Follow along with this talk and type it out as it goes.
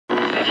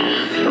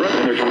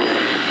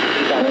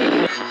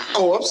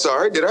Oh, I'm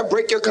sorry. Did I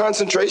break your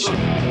concentration?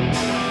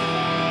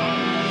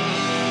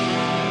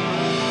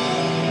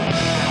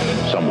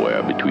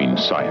 Somewhere between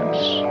science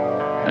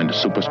and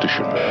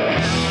superstition.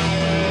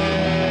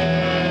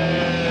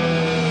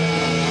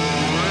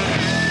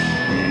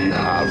 We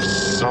have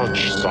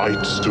such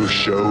sights to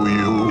show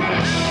you.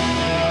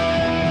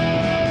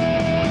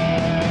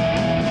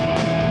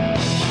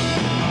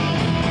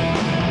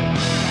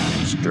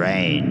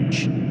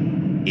 Strange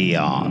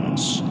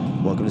Eons.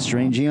 Welcome to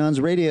Strange Eons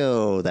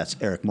Radio. That's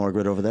Eric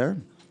Morgrid over there.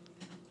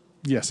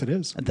 Yes, it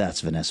is. That's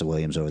Vanessa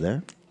Williams over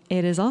there.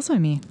 It is also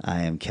me.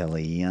 I am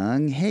Kelly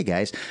Young. Hey,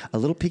 guys, a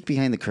little peek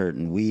behind the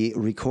curtain. We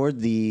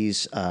record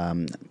these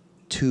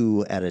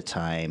two at a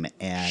time,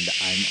 and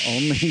I'm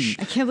only...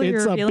 I can't believe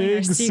you're revealing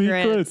our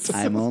secrets.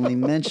 I'm only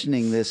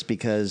mentioning this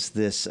because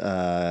this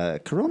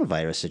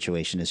coronavirus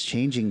situation is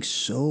changing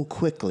so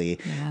quickly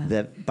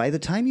that by the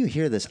time you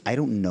hear this, I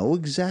don't know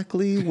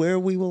exactly where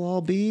we will all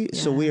be. Yeah.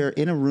 So we are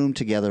in a room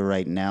together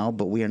right now,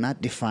 but we are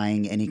not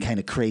defying any kind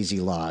of crazy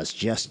laws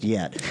just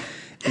yet.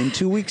 In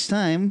 2 weeks'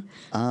 time,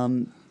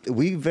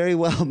 we very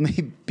well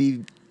may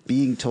be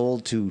being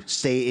told to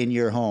stay in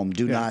your home.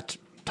 Do not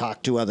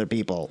talk to other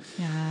people.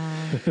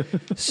 Yeah.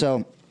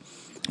 So,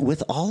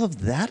 with all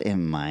of that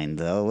in mind,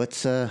 though,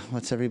 what's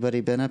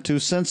everybody been up to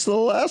since the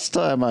last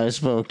time I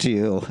spoke to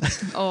you?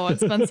 Oh,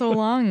 it's been so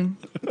long,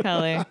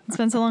 Kelly. It's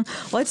been so long.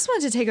 Well, I just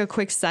wanted to take a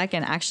quick sec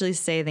and actually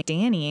say that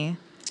Danny.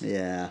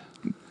 Yeah.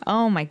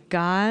 Oh my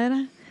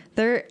God.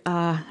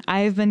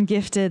 I've been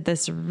gifted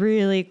this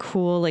really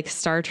cool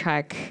Star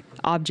Trek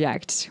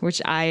object,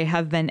 which I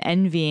have been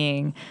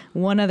envying.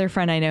 One other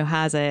friend I know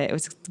has it.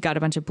 It's got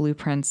a bunch of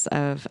blueprints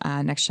of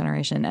Next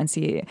Generation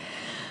NC.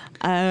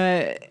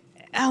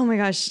 Oh my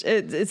gosh,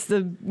 it's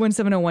the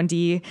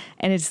 1701D,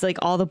 and it's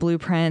all the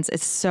blueprints.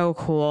 It's so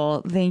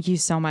cool. Thank you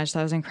so much.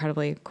 That was an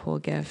incredibly cool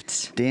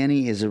gift.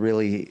 Danny is a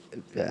really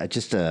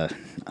just a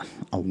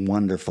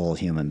wonderful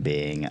human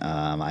being.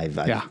 I've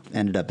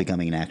ended up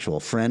becoming an actual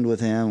friend with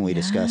him. We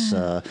discuss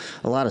a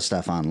lot of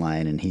stuff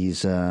online, and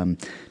he's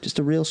just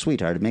a real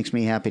sweetheart. It makes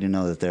me happy to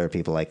know that there are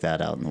people like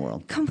that out in the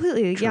world.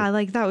 Completely. True. Yeah,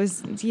 that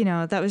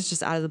was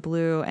just out of the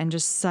blue, and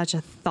just such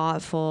a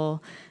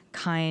thoughtful,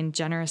 kind,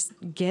 generous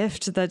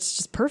gift that's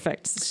just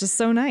perfect. It's just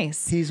so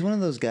nice. He's one of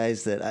those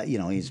guys that,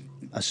 he's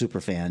a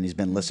super fan. He's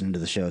been listening to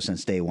the show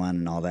since day one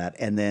and all that.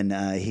 And then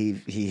he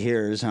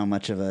hears how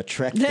much of a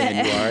Trek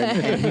fan you are.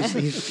 And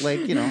he's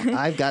like,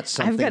 I've got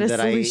something I've got a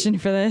solution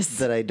for this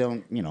that I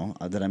don't,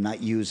 that I'm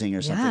not using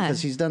or something.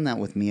 Because he's done that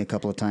with me a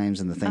couple of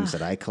times, and the things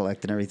that I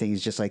collect and everything.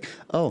 He's just like,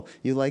 oh,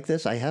 you like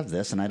this? I have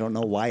this, and I don't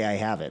know why I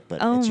have it, but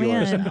it's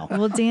yours now.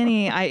 Well,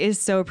 Danny is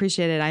so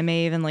appreciated. I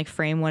may even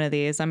frame one of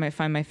these. I might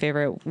find my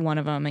favorite one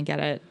of them and get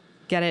it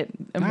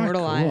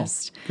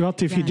immortalized. Cool. Well,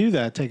 if you do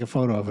that, take a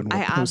photo of it. We'll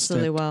I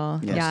absolutely will.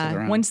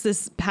 Yeah. Once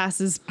this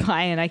passes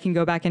by and I can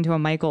go back into a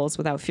Michael's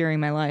without fearing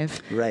my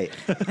life. Right.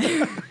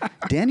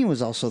 Danny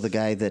was also the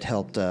guy that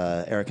helped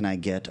Eric and I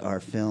get our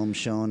film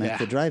shown at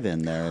the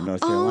drive-in there in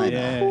North Carolina.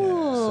 Yeah.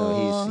 Cool.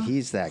 So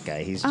he's that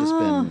guy. He's just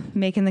been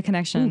making the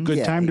connection. Ooh,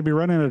 good time to be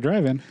running a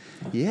drive-in.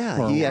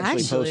 Yeah, he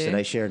actually posted.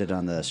 I shared it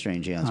on the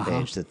Strange Eons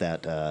page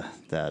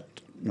that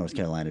North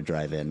Carolina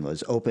drive-in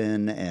was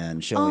open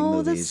and showing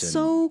movies. That's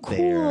so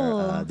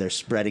cool. They're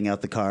spreading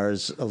out the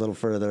cars a little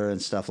further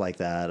and stuff like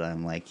that.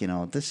 I'm like,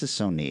 this is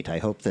so neat. I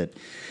hope that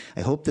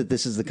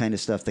this is the kind of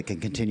stuff that can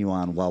continue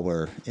on while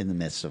we're in the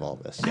midst of all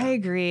this. I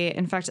agree.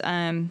 In fact,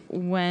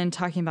 when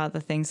talking about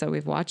the things that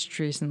we've watched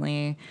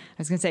recently, I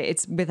was going to say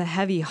it's with a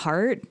heavy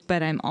heart,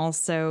 but I'm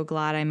also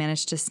glad I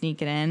managed to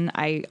sneak it in.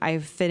 I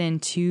fit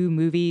in 2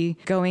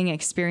 movie-going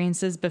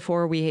experiences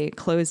before we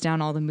closed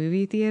down all the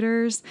movie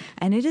theaters,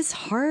 and it is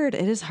hard.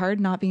 It is hard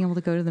not being able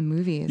to go to the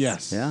movies.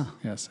 Yes. Yeah.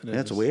 Yes, it is.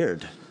 That's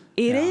weird.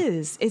 It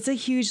is. It's a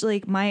huge,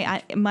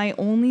 my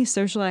only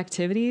social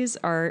activities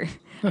are,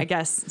 I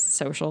guess,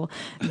 social.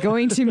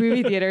 Going to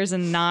movie theaters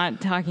and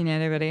not talking to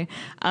anybody.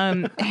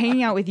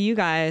 Hanging out with you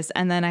guys.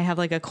 And then I have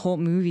a cult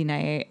movie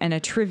night and a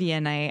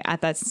trivia night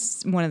at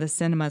one of the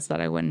cinemas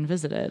that I went and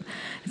visited.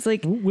 It's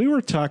we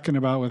were talking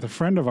about with a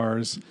friend of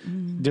ours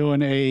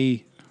doing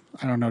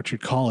I don't know what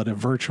you'd call it, a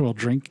virtual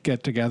drink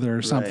get together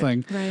or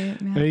something. Right.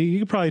 Yeah. You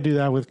could probably do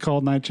that with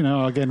cold night,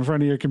 I'll get in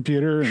front of your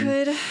computer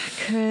and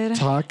could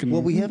talk. And,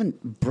 well, we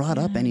haven't brought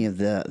up any of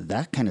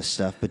that kind of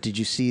stuff, but did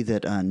you see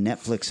that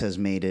Netflix has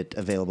made it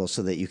available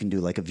so that you can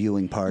do a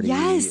viewing party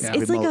Yes.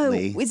 It's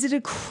remotely? Is it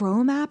a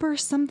Chrome app or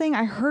something?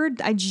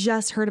 I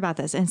just heard about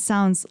this and it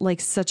sounds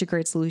like such a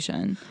great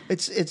solution.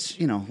 It's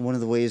one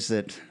of the ways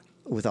that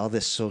with all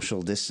this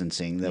social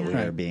distancing that we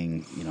are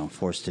being,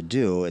 forced to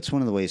do, it's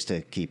one of the ways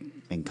to keep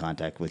in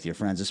contact with your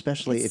friends,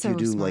 especially if you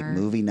do smart.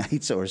 movie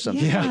nights or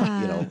something.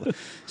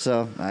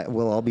 So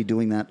we'll all be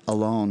doing that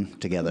alone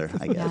together,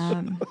 I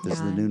guess. This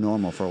is the new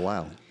normal for a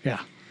while. Yeah.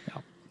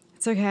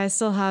 It's okay. I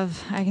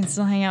can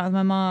still hang out with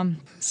my mom.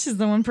 She's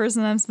the one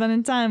person I'm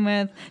spending time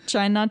with,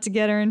 trying not to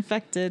get her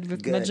infected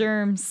with my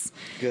germs.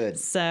 Good.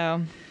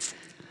 So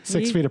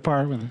 6 feet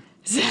apart with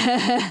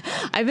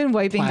I've been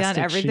wiping Plastic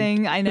down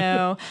everything. I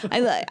know.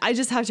 I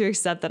just have to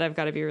accept that I've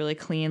got to be really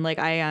clean. Like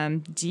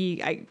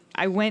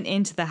I went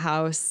into the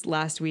house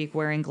last week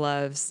wearing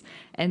gloves,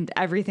 and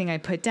everything I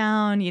put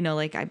down,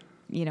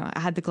 I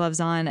had the gloves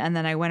on, and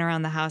then I went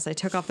around the house. I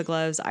took off the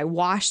gloves. I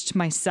washed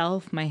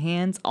myself, my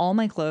hands, all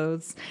my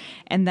clothes,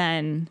 and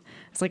then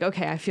it's like,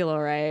 okay, I feel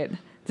all right.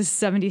 This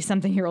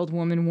 70-something-year-old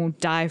woman won't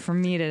die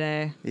from me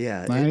today.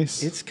 Yeah,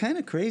 nice. It's kind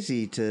of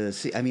crazy to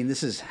see. I mean,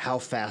 this is how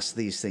fast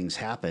these things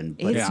happen,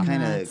 but it's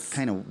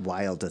kind of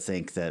wild to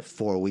think that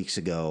 4 weeks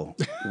ago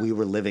we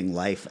were living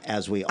life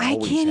as we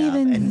always can't have,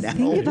 even and now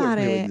think about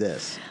we're doing it.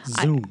 this.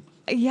 Zoom.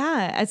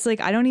 Yeah, it's like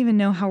I don't even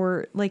know how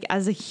we're like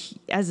as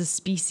a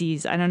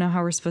species. I don't know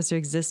how we're supposed to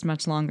exist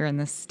much longer in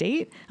this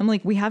state. I'm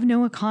like, we have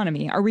no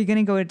economy. Are we going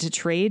to go into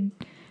trading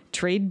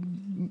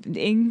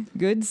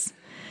goods?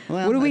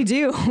 Well, what do we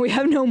do? We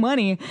have no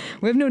money.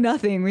 We have no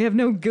nothing. We have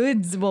no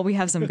goods. Well, we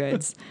have some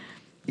goods.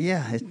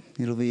 Yeah,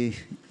 it'll be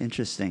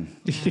interesting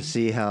to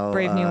see how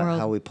Brave New World.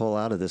 how we pull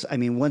out of this. I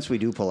mean, once we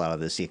do pull out of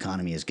this, the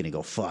economy is going to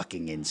go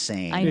fucking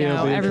insane. I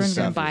know. Yeah, Everyone's going to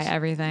Stuff buy is-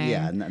 everything.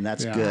 Yeah, and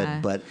that's Yeah.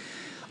 good, but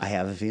I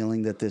have a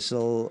feeling that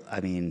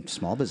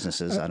small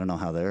businesses, I don't know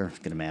how they're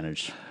going to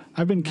manage.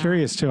 I've been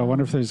curious too. I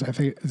wonder if is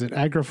it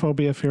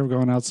agoraphobia, fear of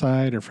going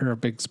outside, or fear of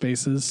big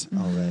spaces?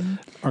 All right.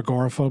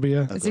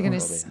 Agoraphobia. Is it going Yeah.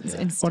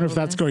 to Wonder if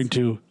that's going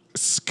to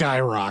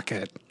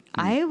skyrocket.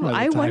 I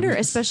time wonder,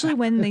 it's- especially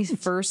when they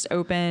first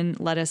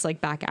let us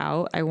back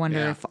out. I wonder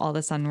Yeah. if all of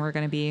a sudden we're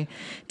going to be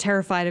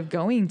terrified of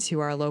going to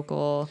our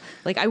local.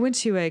 Like I went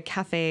to a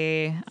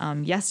cafe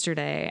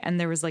yesterday, and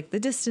there was the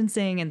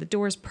distancing and the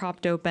doors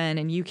propped open,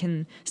 and you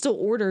can still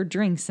order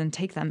drinks and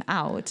take them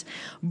out.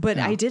 But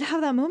I did have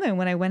that moment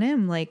when I went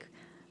in,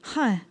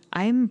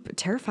 I'm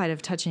terrified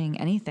of touching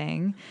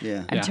anything.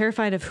 Yeah. I'm Yeah.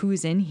 terrified of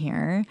who's in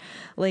here.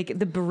 Like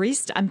the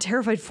barista, I'm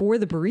terrified for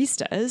the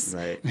baristas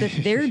Right. that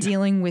they're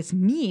dealing with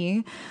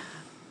me.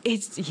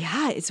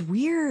 It's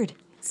weird.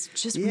 It's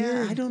just Yeah,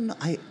 weird. I don't know.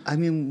 I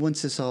mean,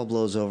 once this all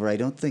blows over, I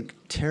don't think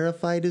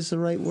terrified is the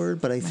right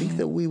word, but I think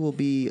that we will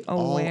be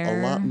all a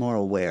Aware. lot more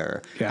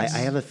aware. Yes. I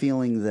have a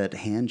feeling that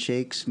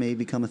handshakes may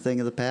become a thing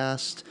of the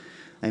past.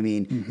 I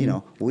mean,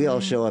 we all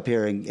show up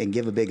here and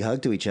give a big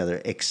hug to each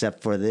other,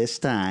 except for this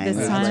time. This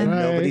It's time. like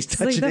nobody's It's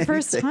touching like the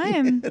first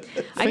anything. time.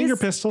 Finger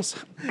pistols.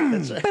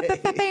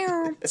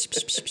 I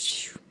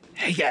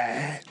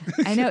Yeah.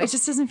 know it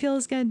just doesn't feel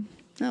as good.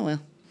 Oh well.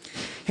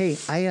 Hey,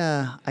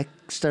 I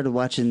started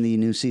watching the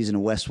new season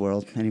of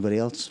Westworld. Anybody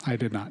else? I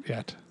did not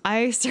yet.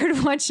 I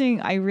started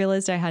watching. I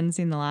realized I hadn't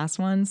seen the last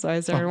one, so I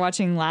started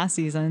watching last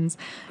season's.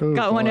 Oh,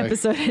 got one boy.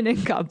 episode in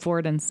and got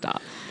bored and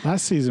stopped.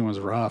 Last season was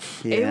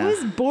rough. Yeah. It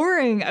was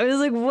boring. I was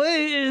like, "What?"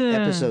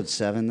 Episode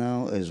 7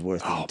 though is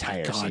worth the Oh, my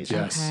entire God, season.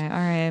 yes. Okay, all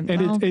right. And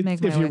I'll it,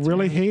 make my if you way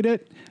really through. hate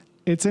it,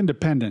 it's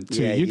independent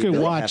too. Yeah, you you can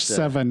really watch have to-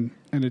 7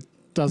 and it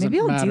doesn't Maybe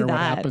I'll matter do what that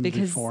happened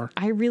because before.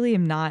 I really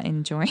am not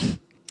enjoying.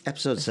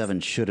 Episode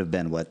 7 should have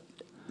been what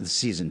the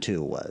season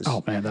 2 was.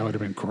 Oh man, that would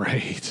have been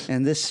great.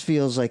 And this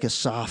feels like a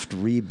soft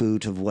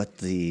reboot of what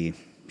the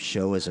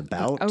show is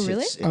about. Oh,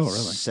 really? It's Oh, really?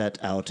 set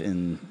out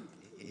in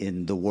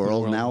the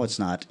world now. It's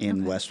not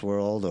in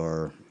Westworld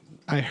or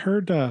I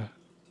heard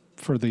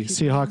for the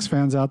Seahawks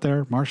fans out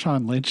there,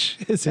 Marshawn Lynch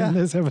is in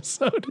this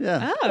episode.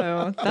 yeah.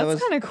 Oh,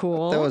 that's kind of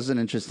cool. That was an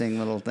interesting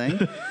little thing.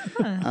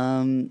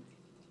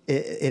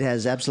 It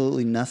has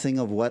absolutely nothing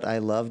of what I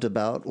loved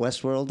about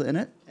Westworld in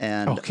it.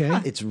 And Okay.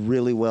 it's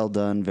really well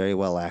done, very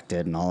well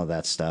acted, and all of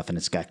that stuff. And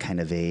it's got kind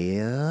of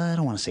a, I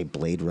don't want to say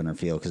Blade Runner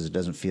feel because it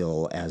doesn't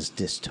feel as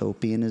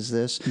dystopian as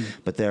this.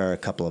 But there are a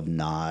couple of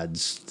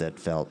nods that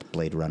felt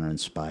Blade Runner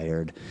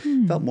inspired.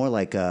 Felt more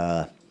like,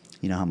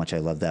 you know how much I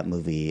love that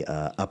movie,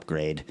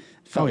 Upgrade.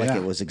 Felt like yeah.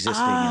 it was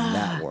existing in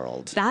that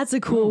world. That's a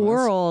cool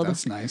world.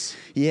 That's nice.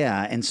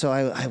 Yeah, and so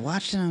I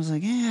watched it and I was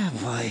like, yeah,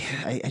 boy,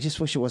 I just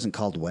wish it wasn't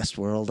called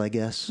Westworld, I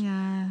guess.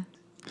 Yeah.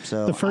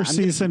 So The first I'm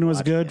gonna season keep was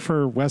watching good it.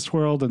 for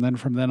Westworld, and then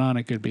from then on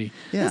it could be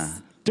Yeah.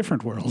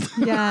 different world.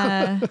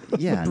 Yeah.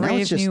 Yeah, now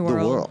Brave it's just new the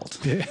world.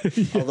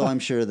 world. Although I'm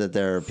sure that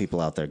there are people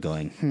out there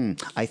going,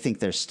 I think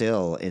they're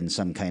still in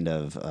some kind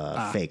of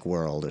fake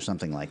world or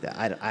something like that.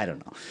 I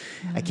don't know.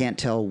 I can't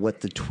tell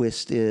what the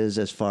twist is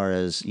as far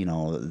as,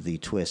 the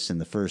twist in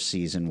the first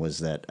season was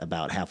that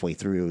about halfway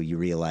through you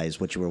realize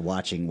what you were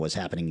watching was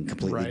happening in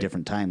completely Right.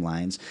 different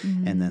timelines.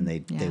 And then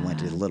they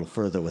went a Yeah. little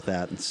further with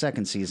that in the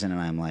second season.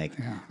 And I'm like,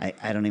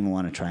 I don't even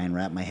want to try and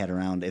wrap my head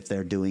around if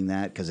they're doing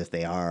that because if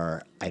they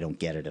are, I don't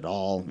get it at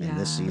all in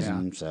this Yeah.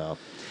 season. So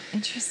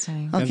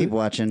Interesting. I'll keep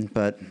watching,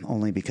 but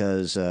only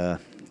because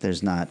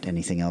there's not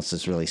anything else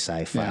that's really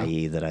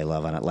sci-fi that I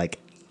love on it. Like,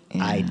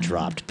 I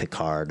dropped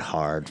Picard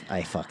hard.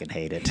 I fucking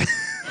hate it.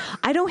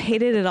 I don't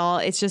hate it at all.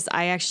 It's just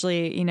I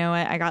actually,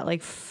 I got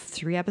like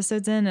 3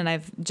 episodes in, and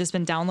I've just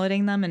been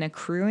downloading them and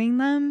accruing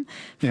them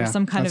for Yeah,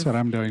 some kind that's of what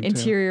I'm doing, too.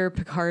 interior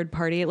Picard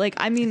party. Like,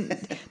 I mean,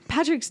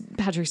 Patrick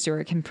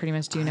Stewart can pretty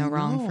much do no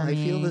wrong for I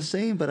me. feel the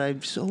same, but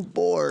I'm so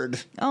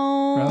bored.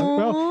 Oh,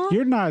 Well,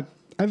 you're not.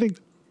 I think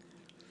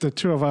the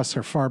two of us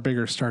are far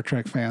bigger Star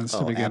Trek fans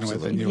to begin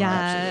with than you are.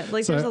 Yeah,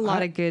 like So there's a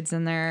lot of goods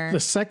in there. The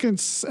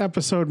second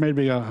episode made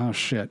me go, oh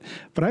shit.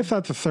 But I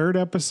thought the third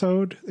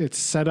episode, it's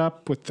set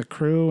up with the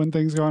crew and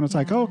things going. It's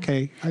like,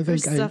 okay, I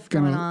think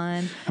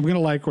I'm gonna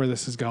like where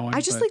this is going.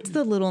 I just liked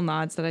the little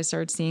nods that I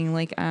started seeing,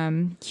 like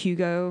Hugh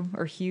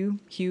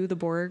the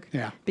Borg,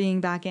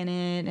 being back in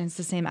it, and it's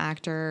the same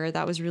actor.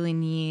 That was really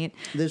neat.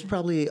 There's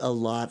probably a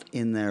lot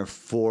in there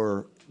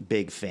for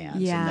big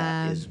fans,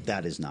 and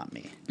that is not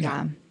me.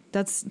 Yeah.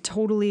 That's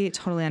totally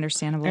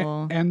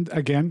understandable. And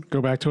again,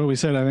 go back to what we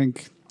said, I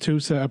think 2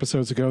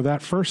 episodes ago,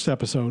 that first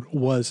episode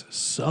was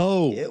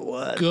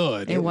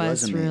good. It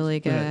was really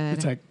good.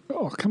 It's like,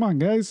 oh, come on,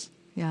 guys.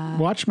 Yeah.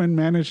 Watchmen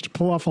managed to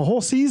pull off a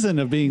whole season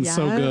of being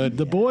so good.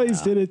 The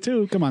boys did it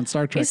too. Come on,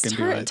 Star Trek can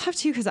do it. It's tough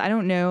too, because I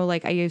don't know,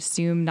 like, I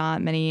assume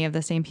not many of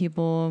the same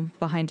people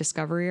behind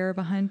Discovery are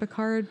behind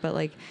Picard, but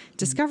like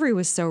Discovery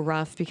was so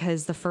rough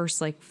because the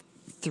first like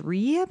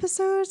 3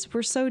 episodes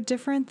were so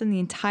different than the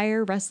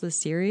entire rest of the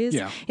series.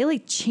 Yeah. It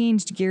like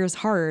changed gears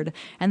hard.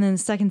 And then the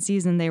second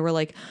season, they were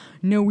like,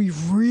 no, we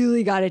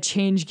really got to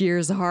change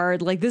gears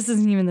hard. Like, this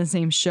isn't even the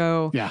same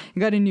show. Yeah.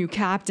 We got a new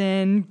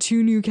captain,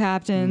 2 new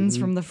captains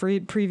from the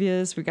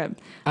previous. We got.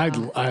 I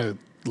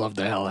love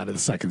the hell out of the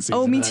second season.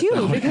 Oh, me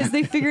too, because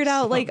they figured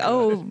out like,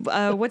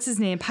 what's his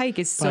name? Pike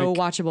is so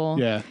watchable.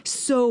 Yeah.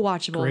 So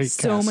watchable. Great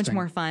so much casting.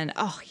 more fun.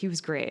 Oh, he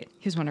was great.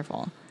 He was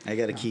wonderful. I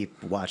got to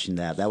keep watching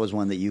that. That was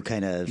one that you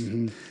kind of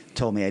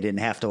told me I didn't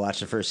have to watch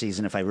the first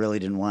season if I really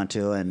didn't want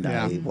to, and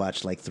I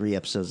watched like 3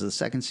 epipisodes of the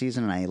second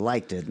season, and I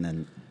liked it, and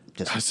then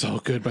just That's so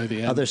good by the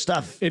end. other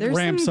stuff. It There's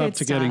ramps some up good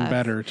to getting stuff.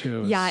 better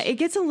too. Yeah, it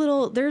gets a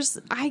little.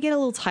 I get a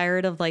little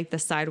tired of like the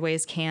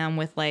sideways cam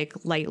with like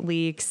light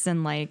leaks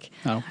and like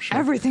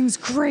everything's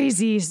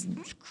crazy.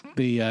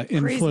 The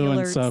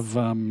influence alerts.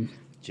 of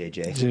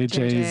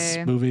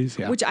JJ's movies.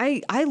 Yeah, Which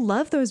I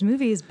love those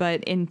movies,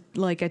 but in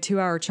like a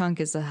 2-hour chunk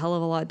is a hell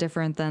of a lot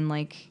different than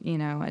like,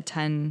 a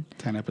 10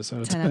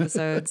 episodes. 10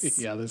 episodes.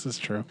 Yeah, this is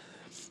true.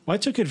 Well, I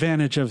took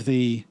advantage of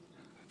the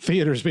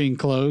theaters being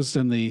closed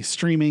and the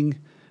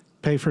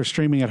pay for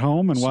streaming at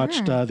home, and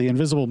watched The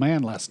Invisible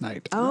Man last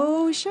night.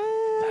 Oh, shit.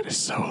 That is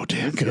so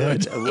damn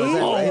good.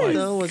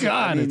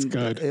 It's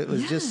good. It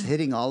was just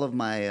hitting all of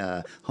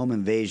my home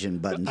invasion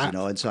buttons,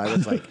 and so I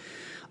was like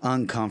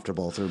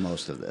uncomfortable through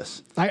most of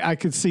this. I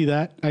could see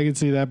that.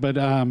 But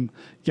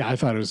I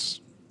thought it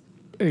was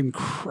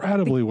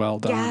incredibly well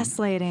done.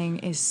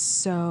 Gaslighting is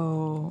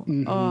so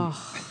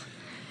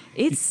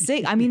it's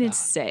sick. I mean, it's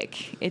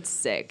sick. It's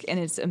sick, and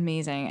it's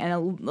amazing.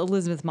 And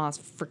Elizabeth Moss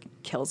freaking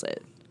kills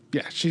it.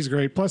 Yeah, she's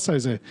great. Plus, I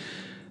don't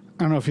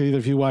know if either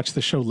of you watched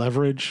the show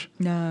Leverage.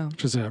 No.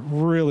 Which is a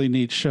really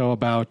neat show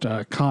about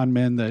con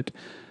men that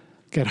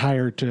get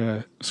hired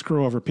to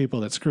screw over people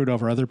that screwed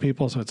over other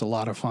people. So it's a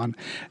lot of fun.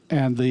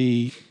 And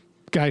the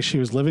guy she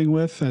was living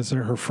with as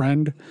her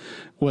friend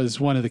was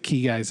one of the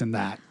key guys in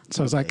that.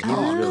 So I was like,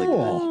 really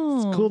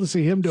cool. It's cool to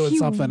see him doing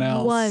something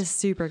else. He was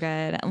super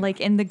good. Like,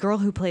 and the girl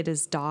who played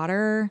his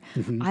daughter,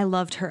 I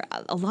loved her.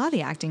 A lot of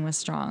the acting was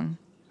strong.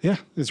 Yeah,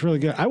 it's really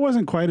good. I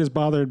wasn't quite as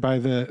bothered by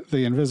the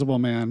Invisible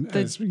Man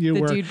as you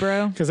were. The dude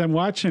bro? Because I'm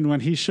watching when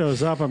he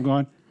shows up, I'm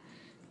going,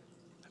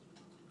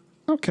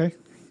 okay.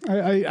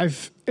 I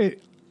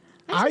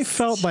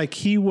felt like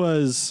he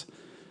was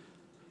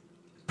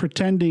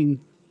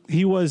pretending,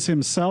 he was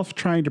himself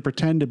trying to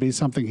pretend to be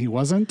something he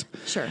wasn't.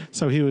 Sure.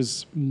 So he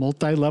was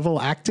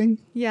multi-level acting.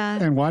 Yeah.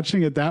 And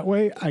watching it that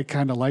way, I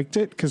kind of liked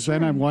it, because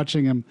then I'm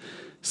watching him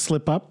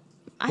slip up.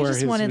 I where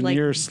just his wanted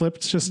veneer like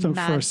slipped just for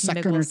a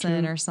second Nicholson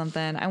or two. or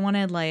something. I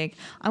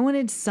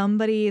wanted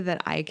somebody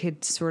that I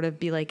could sort of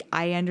be like,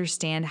 I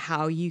understand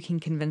how you can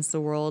convince the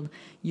world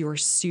you're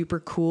super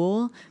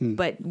cool,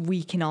 but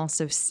we can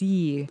also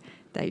see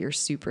that you're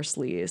super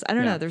sleaze. I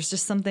don't know. There's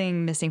just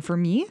something missing for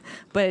me,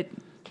 but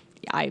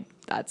I'm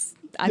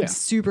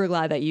super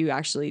glad that you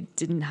actually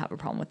didn't have a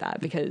problem with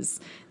that, because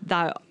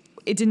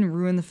it didn't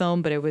ruin the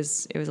film, but it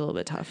was a little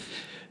bit tough.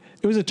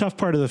 It was a tough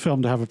part of the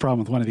film to have a problem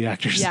with one of the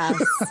actors.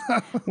 Yes,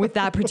 with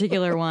that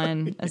particular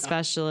one,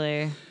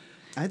 especially.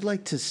 I'd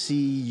like to see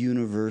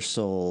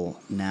Universal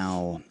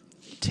now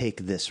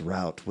take this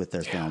route with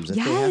their films.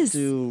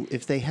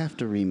 If they have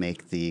to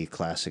remake the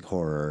classic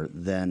horror,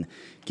 then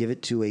give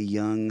it to a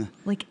young,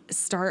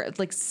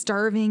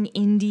 starving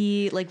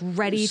indie, like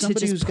ready to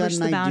just push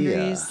the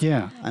boundaries.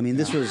 Yeah. I mean,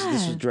 this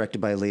was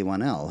directed by Leigh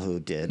Whannell, who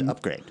did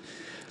Upgrade.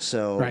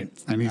 So, right.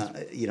 I mean,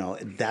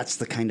 that's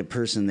the kind of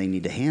person they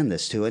need to hand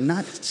this to, and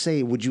not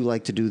say, "Would you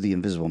like to do The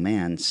Invisible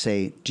Man?"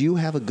 Say, "Do you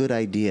have a good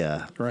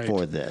idea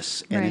for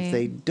this?" And if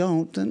they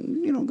don't,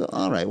 then go,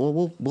 "All right,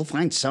 well, we'll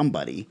find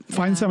somebody.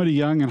 Find somebody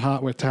young and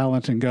hot with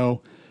talent, and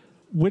go,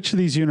 which of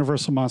these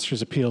Universal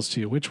monsters appeals to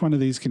you? Which one of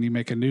these can you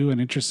make a new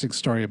and interesting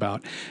story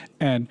about?"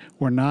 And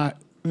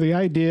the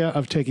idea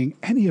of taking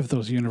any of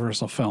those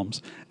Universal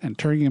films and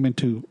turning them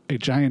into a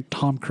giant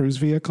Tom Cruise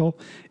vehicle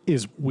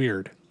is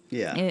weird.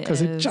 Yeah,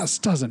 because it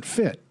just doesn't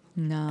fit.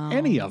 No,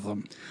 any of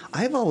them.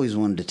 I've always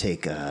wanted to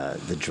take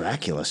the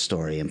Dracula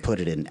story and put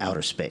it in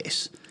outer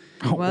space.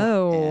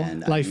 Whoa.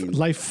 And,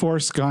 Life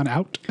force gone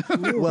out.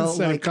 well,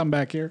 Instead of come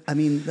back here. I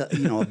mean,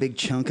 a big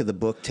chunk of the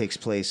book takes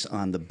place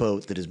on the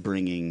boat that is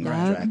bringing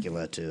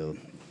Dracula to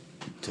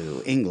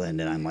England,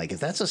 and I'm like, if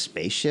that's a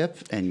spaceship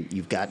and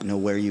you've got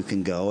nowhere you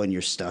can go and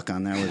you're stuck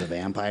on there with a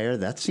vampire,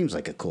 that seems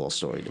like a cool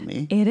story to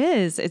me. It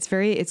is.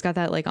 It's got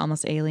that like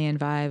almost alien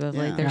vibe of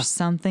like there's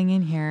something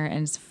in here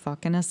and it's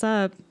fucking us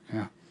up.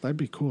 Yeah, that'd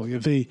be cool.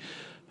 The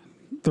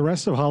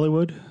rest of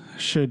Hollywood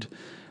should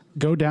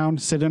go down,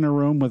 sit in a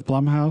room with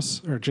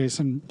Blumhouse or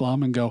Jason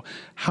Blum and go,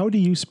 how do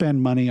you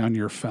spend money on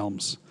your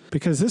films?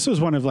 Because this was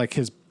one of like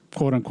his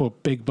quote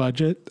unquote big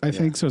budget, I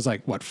think. So it was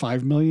like, what,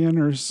 5 million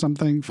or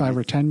something, 5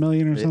 or 10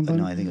 million or something?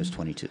 No, I think it was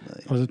 22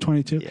 million. Was it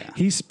 22? Yeah.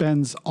 He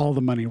spends all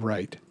the money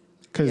right.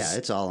 Yeah,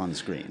 it's all on the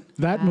screen.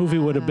 That movie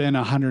would have been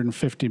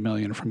 150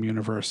 million from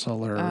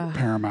Universal or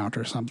Paramount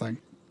or something.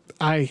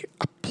 I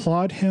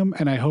applaud him,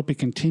 and I hope he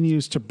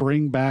continues to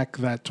bring back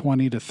that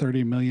 $20 to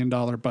 $30 million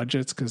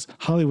budgets, because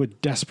Hollywood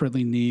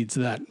desperately needs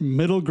that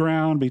middle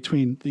ground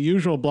between the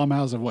usual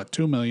Blumhouse of,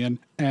 $2 million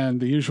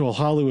and the usual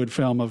Hollywood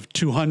film of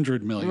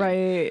 $200 million.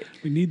 Right.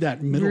 We need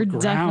that middle You're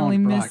ground. definitely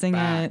brought missing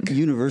back. it.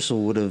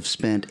 Universal would have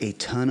spent a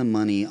ton of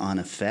money on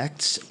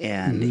effects,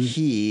 and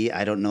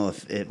I don't know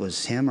if it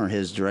was him or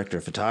his director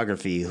of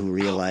photography who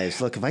realized,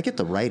 look, if I get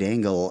the right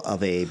angle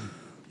of a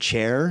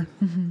chair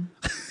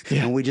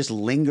and we just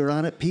linger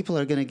on it, people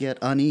are going to get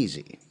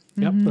uneasy.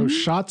 Yep, those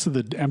shots of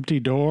the empty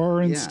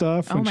door and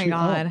stuff. Oh my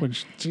God.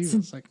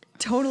 Jesus, like,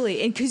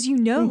 Totally. And because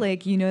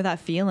that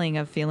feeling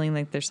of feeling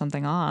like there's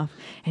something off.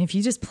 And if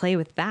you just play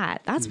with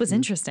that, that's what's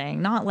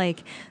interesting. Not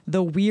like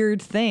the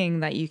weird thing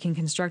that you can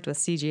construct with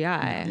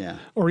CGI. Yeah.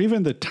 or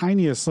even the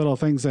tiniest little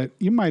things that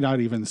you might not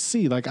even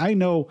see. Like, I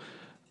know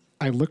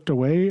I looked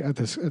away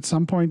at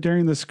some point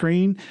during the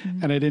screen,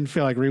 and I didn't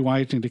feel like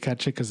rewinding to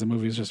catch it because the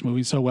movie was just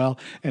moving so well.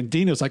 And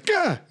Dina's like,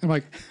 "Ah!" I'm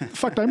like,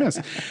 "Fuck, did I miss?"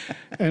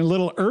 And a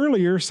little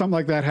earlier, something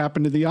like that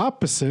happened to the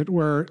opposite,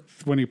 where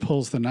when he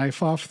pulls the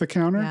knife off the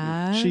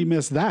counter, she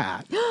missed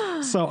that.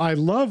 So I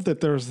love that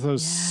there's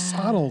those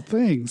subtle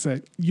things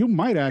that you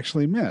might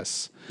actually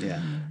miss. Yeah.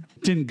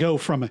 Didn't go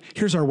from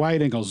here's our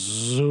wide angle,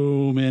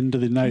 zoom into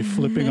the knife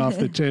flipping off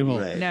the table.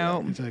 Right.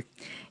 No. It's like,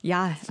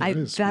 Yeah,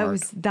 so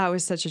that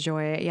was such a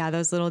joy. Yeah,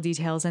 those little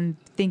details and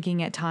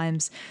thinking at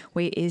times,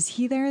 wait, is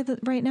he there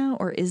right now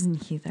or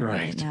isn't he there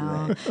right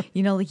now?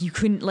 Like you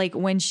couldn't, like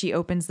when she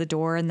opens the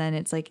door and then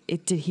it's like,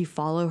 did he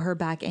follow her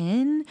back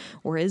in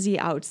or is he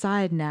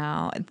outside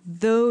now?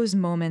 Those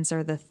moments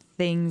are the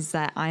things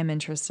that I'm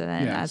interested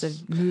in as a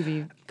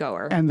movie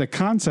goer. and the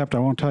concept, I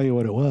won't tell you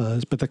what it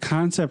was, but the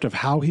concept of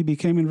how he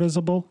became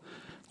invisible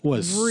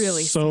was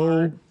Really so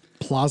smart.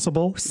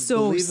 plausible. So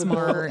Believable,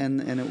 smart.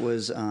 and it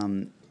was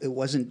it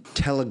wasn't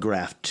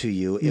telegraphed to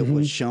you. It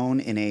was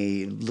shown in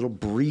a little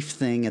brief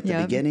thing at the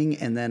beginning,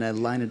 and then a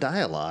line of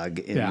dialogue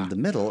in the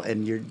middle,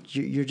 and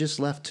you're just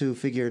left to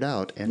figure it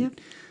out. And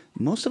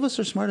most of us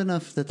are smart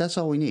enough that that's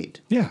all we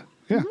need. Yeah.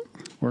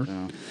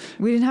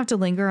 We didn't have to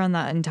linger on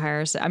that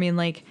entire. I mean,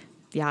 like,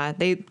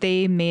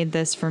 they made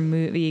this for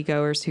movie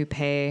goers who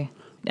pay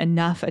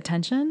enough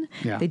attention.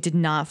 Yeah. They did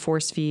not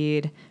force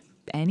feed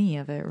any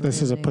of it.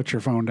 This is a really. put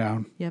your phone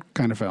down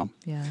kind of film.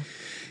 Yeah.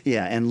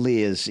 Yeah, and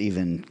Lee has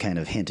even kind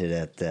of hinted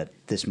at that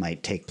this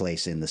might take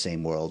place in the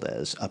same world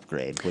as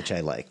Upgrade, which I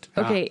liked.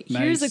 Okay,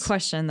 here's a nice.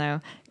 question though.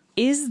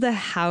 Is the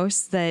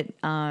house that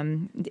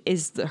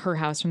is her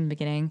house from the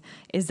beginning,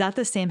 is that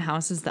the same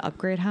house as the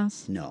Upgrade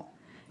house? No.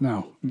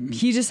 No.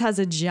 He just has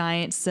a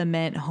giant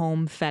cement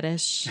home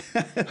fetish.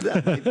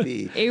 That might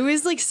be. It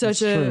was like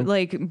such a true.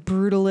 like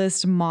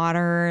brutalist,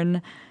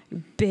 modern,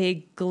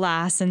 big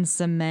glass and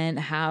cement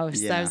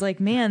house. Yeah. I was like,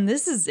 man,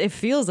 it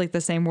feels like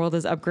the same world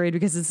as Upgrade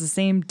because it's the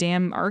same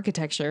damn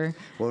architecture.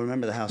 Well,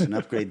 remember the house in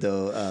Upgrade,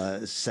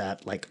 though,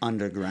 sat like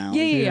underground.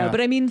 Yeah. But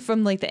I mean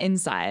from like the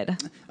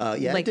inside.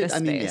 Yeah, like it did. the I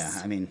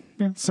mean, space.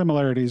 Yeah,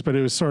 similarities, but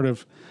it was sort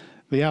of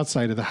the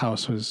outside of the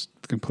house was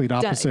the complete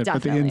opposite, but the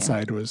definitely.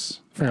 inside was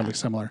fairly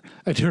similar.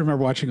 I do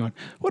remember watching going,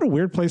 what a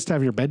weird place to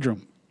have your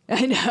bedroom.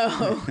 I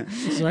know.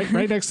 It's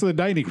right next to the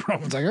dining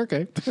room. It's like,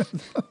 okay.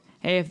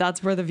 Hey, if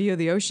that's where the view of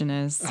the ocean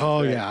is.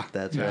 Oh, Right. yeah.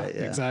 That's right,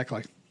 yeah.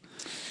 Exactly.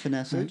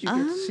 Vanessa, did you get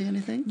to see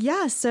anything?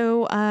 Yeah,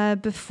 so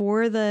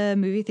before the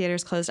movie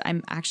theaters closed,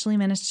 I actually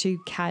managed to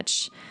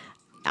catch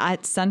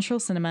at Central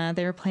Cinema,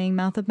 they were playing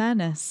Mouth of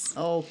Madness.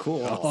 Oh,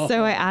 cool.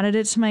 So I added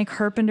it to my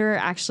Carpenter,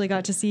 actually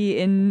got to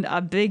see on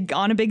a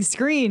big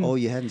screen. Oh,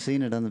 you hadn't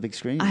seen it on the big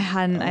screen? I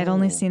hadn't. I'd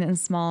only seen it in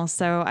small.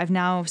 So I've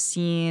now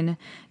seen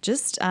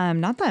just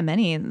not that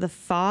many. The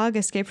Fog,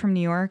 Escape from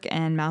New York,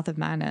 and Mouth of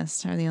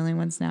Madness are the only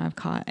ones now I've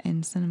caught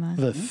in cinema.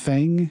 The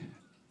Thing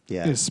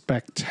Yeah. is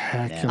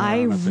spectacular. I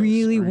on a big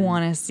really screen.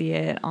 want to see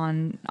it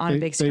on a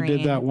big screen. They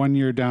did that one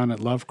year down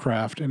at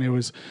Lovecraft, and it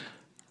was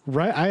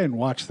right. I hadn't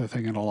watched the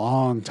thing in a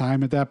long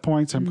time at that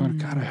point, so I'm going,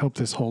 God, I hope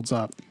this holds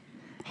up.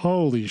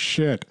 Holy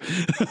shit.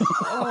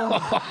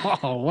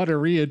 What a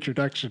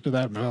reintroduction to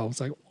that film. It's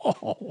like,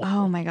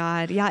 Oh my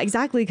God. Yeah,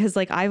 exactly. Cause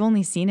like I've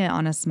only seen it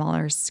on a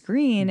smaller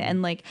screen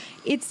and like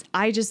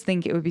I just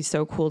think it would be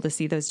so cool to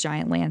see those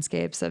giant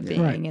landscapes of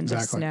being in the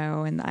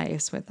snow and the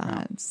ice with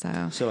that.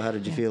 So how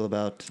did you feel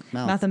about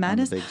Mouth of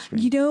Madness? On the big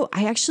screen? You know,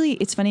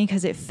 it's funny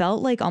because it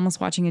felt like almost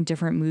watching a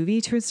different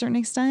movie to a certain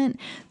extent.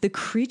 The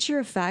creature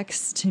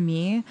effects to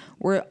me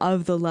were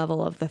of the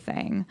level of The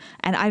Thing.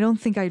 And I don't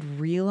think I'd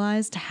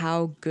realized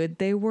how good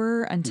they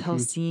were until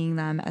seeing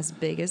them as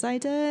big as I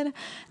did.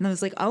 And I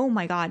was like, oh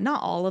my God,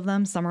 not all of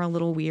them. Some are a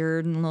little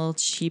weird and a little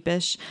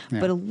cheapish,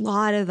 but a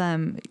lot of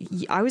them,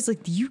 I was like,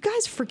 you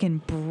guys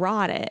freaking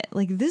brought it.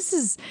 Like this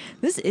is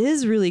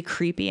really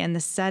creepy, and the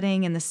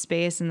setting and the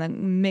space and the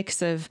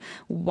mix of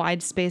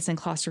wide space and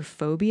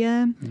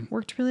claustrophobia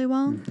worked really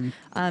well.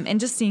 And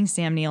just seeing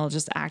Sam Neill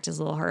just act as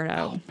Little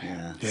Hardo,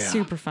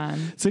 super fun.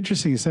 It's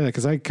interesting you say that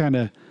because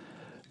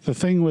the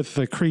thing with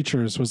the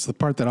creatures was the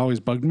part that always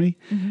bugged me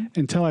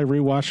until I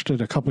rewatched it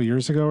a couple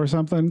years ago or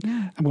something.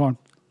 I'm going,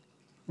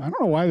 I don't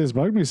know why this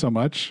bugged me so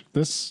much.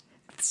 This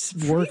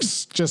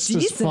works just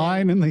as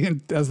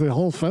fine as the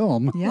whole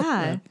film.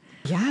 Yeah.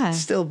 Yeah.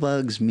 Still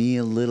bugs me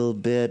a little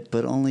bit,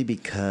 but only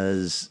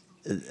because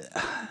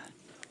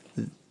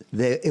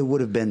it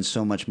would have been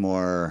so much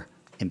more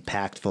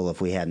impactful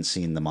if we hadn't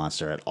seen the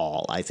monster at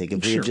all. I think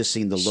if we had just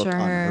seen the look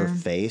on her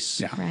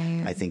face,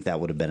 I think that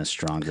would have been a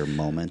stronger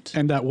moment.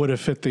 And that would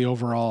have fit the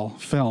overall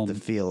film the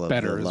feel of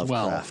better the as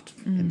well. Lovecraft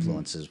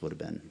influences would have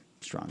been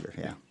stronger.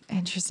 Yeah.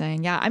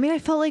 Interesting. Yeah. I mean, I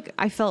felt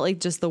like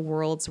just the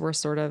worlds were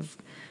sort of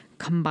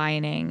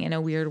combining in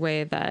a weird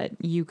way that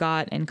you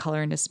got in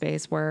Color into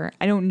Space, where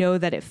I don't know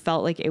that it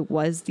felt like it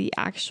was the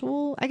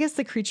actual, I guess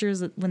the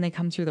creatures when they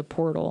come through the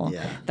portal,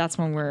 that's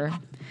when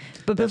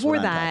but that's before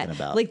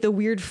that, like the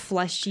weird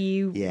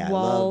fleshy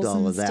walls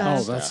and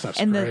stuff. Oh, that stuff's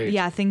and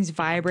great. Things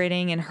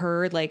vibrating and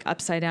her like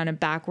upside down and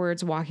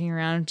backwards walking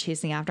around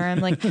chasing after him.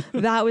 Like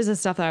that was the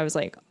stuff that I was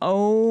like,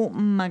 oh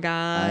my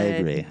God. I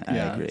agree.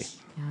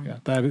 Yeah,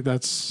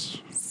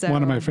 that's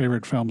one of my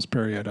favorite films,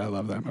 period. I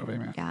love that movie,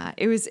 man. Yeah,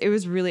 it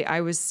was really, I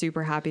was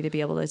super happy to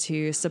be able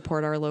to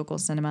support our local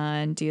cinema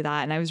and do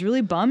that. And I was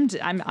really bummed.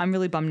 I'm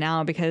really bummed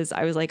now because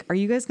I was like, are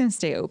you guys going to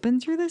stay open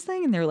through this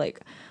thing? And they're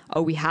like,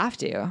 oh, we have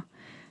to.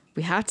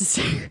 We have to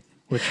stay.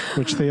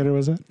 Which theater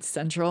was it?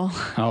 Central.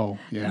 Oh,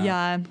 yeah.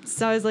 Yeah.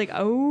 So I was like,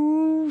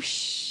 oh,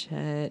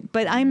 shit.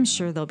 But I'm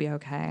sure they'll be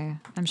okay.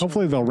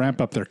 Hopefully they'll ramp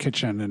up their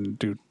kitchen and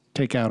do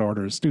takeout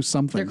orders, do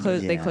something.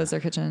 They close their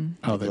kitchen.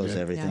 Oh, they close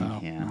everything.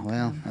 Yeah.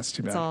 Well, that's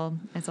too bad.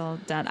 It's all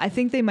done. I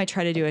think they might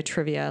try to do a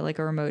trivia, like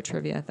a remote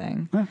trivia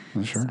thing. Yeah,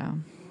 sure. So.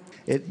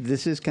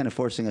 This is kind of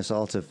forcing us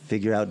all to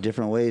figure out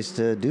different ways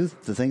to do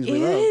the things we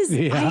love. It is.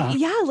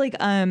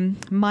 Yeah.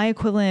 My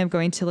equivalent of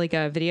going to like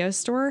a video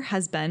store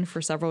has been for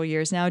several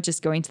years now,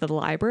 just going to the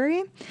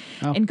library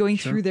and going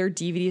through their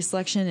DVD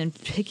selection and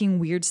picking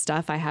weird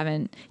stuff I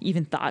haven't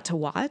even thought to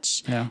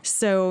watch. Yeah.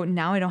 So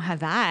now I don't have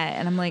that.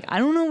 And I'm like, I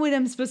don't know what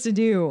I'm supposed to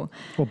do.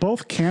 Well,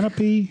 both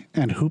Canopy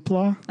and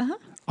Hoopla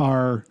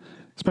are,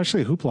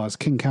 especially Hoopla's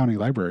King County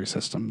Library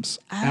Systems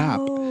app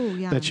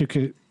that you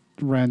could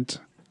rent.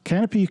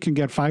 Canopy, you can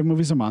get 5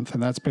 movies a month,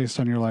 and that's based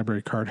on your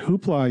library card.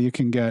 Hoopla, you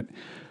can get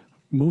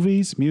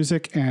movies,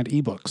 music, and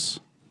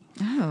ebooks.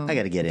 Oh. I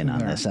got to get in on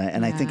this.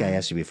 I think I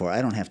asked you before.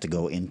 I don't have to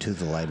go into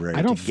the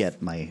library to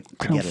get my.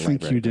 I don't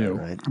think you do.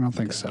 Right? I don't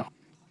think so.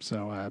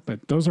 So,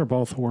 but those are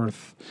both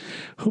worth.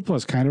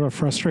 Hoopla's kind of a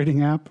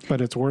frustrating app,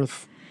 but it's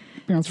worth.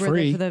 It's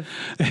free. For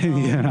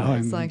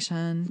the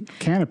selection.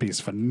 Canopy's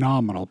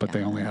phenomenal, but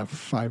they only have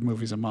 5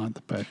 movies a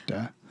month. But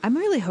I'm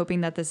really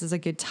hoping that this is a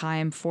good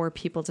time for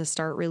people to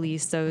start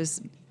release those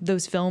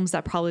films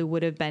that probably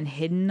would have been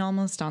hidden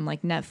almost on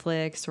like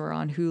Netflix or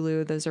on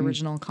Hulu, those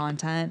original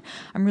content.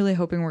 I'm really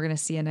hoping we're going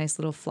to see a nice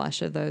little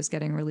flush of those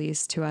getting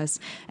released to us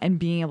and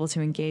being able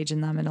to engage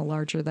in them in a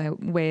larger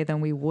way than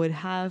we would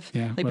have.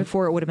 Yeah,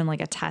 before it would have been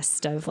like a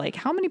test of like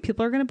how many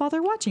people are going to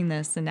bother watching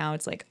this, and now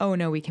it's like, oh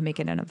no, we can make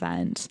it an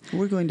event.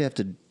 We're going to have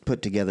to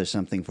put together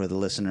something for the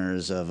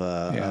listeners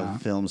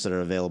of films that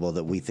are available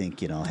that we think,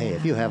 hey,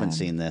 if you haven't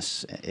seen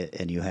this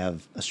and you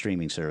have a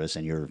streaming service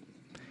and you're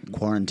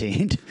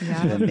quarantined,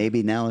 then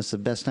maybe now is the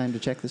best time to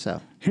check this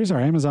out. Here's our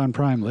Amazon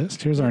Prime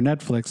list. Here's our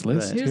Netflix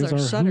list. Right. Here's our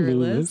Shudder Hulu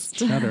list.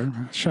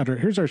 Shudder.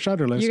 Here's our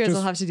Shudder list. You guys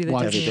will have to do the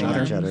watch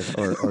Shudder.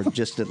 or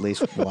just at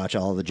least watch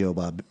all the Joe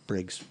Bob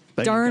Briggs.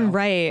 Darn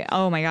right.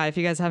 Oh my God. If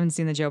you guys haven't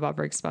seen the Joe Bob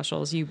Briggs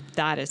specials,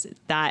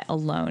 that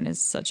alone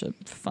is such a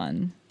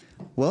fun.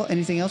 Well,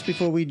 anything else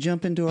before we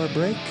jump into our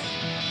break?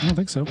 I don't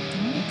think so.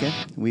 Okay.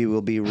 We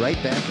will be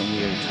right back, and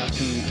we are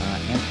talking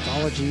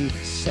Anthology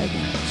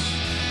Segments.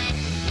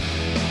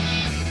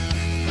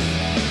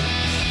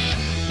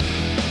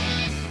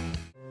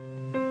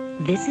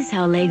 This is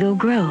how Lego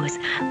grows.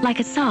 Like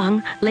a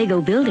song,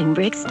 Lego building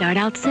bricks start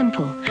out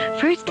simple.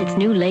 First, it's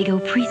new Lego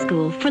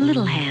preschool for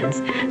little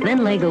hands.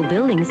 Then Lego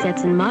building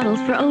sets and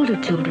models for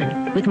older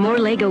children. With more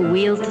Lego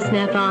wheels to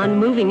snap on,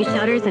 moving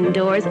shutters and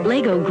doors,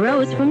 Lego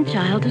grows from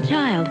child to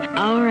child.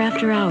 Hour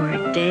after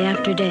hour, day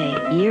after day,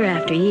 year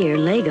after year,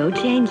 Lego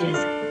changes.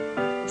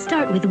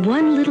 Start with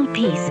one little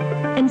piece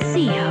and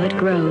see how it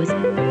grows.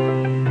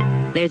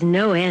 There's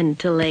no end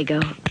to Lego.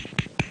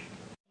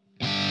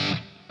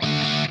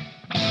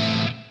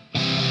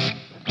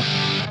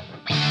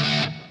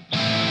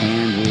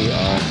 And we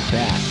are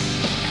back.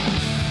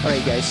 All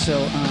right, guys. So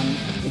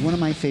one of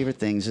my favorite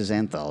things is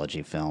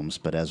anthology films,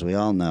 but as we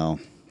all know,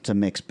 it's a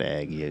mixed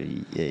bag.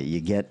 You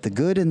get the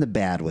good and the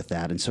bad with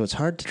that, and so it's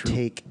hard to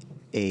take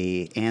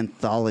a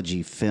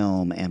anthology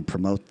film and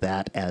promote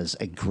that as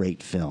a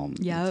great film.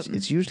 Yep.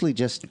 It's usually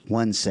just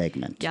one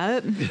segment.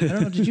 Yep. I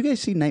don't know. Did you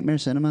guys see Nightmare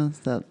Cinema,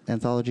 the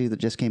anthology that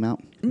just came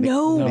out?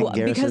 No, Mick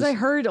Garris's? because I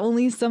heard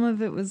only some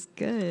of it was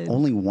good.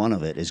 Only one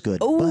of it is good,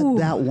 but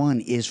that one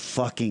is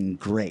fucking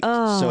great.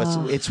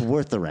 So it's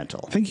worth the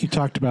rental. I think you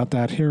talked about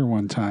that here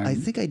one time. I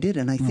think I did,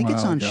 and I think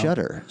it's on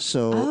Shudder,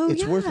 so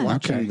it's worth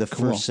watching the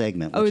first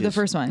segment. Oh, which the is-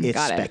 first one. It's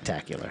Got it.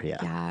 spectacular,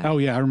 yeah. Oh,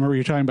 yeah. I remember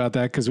you talking about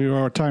that because we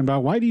were talking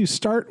about why do you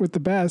start with the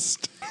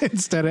best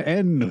instead of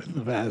end with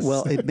the best?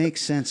 Well, it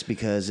makes sense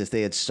because if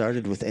they had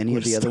started with any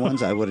of the other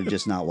ones, I would have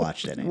just not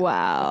watched any.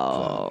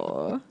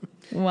 Wow.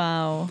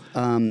 Wow.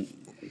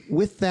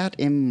 With that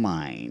in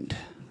mind,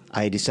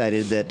 I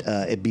decided that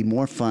it'd be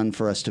more fun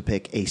for us to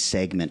pick a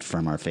segment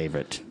from our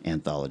favorite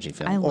anthology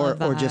film, I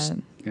love or that. just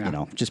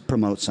just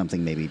promote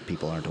something maybe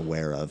people aren't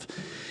aware of.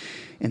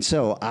 And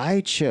so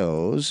I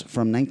chose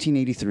from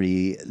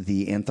 1983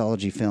 the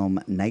anthology film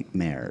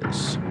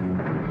Nightmares.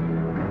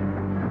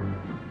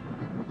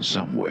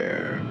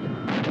 Somewhere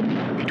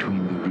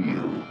between the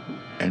real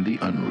and the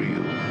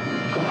unreal.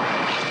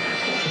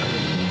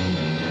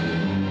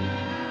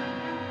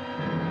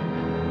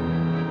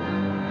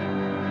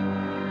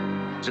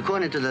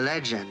 According to the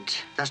legend,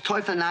 das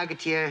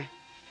Teufel-Nagetier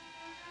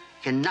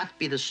cannot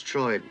be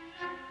destroyed.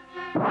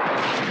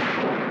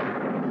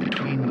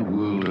 Between the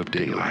world of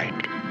daylight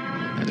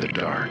and the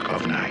dark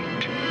of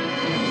night.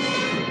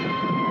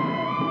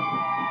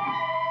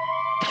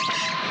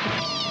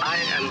 I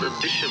am the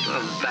Bishop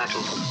of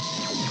Battle,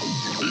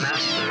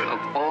 master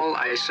of all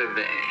I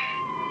survey.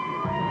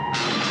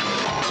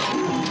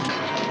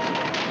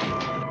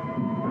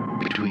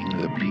 Between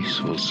the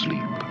peaceful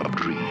sleep of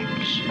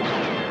dreams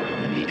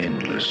and the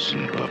endless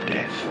sleep of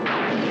death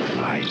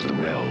lies the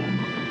realm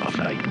of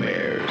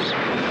nightmares.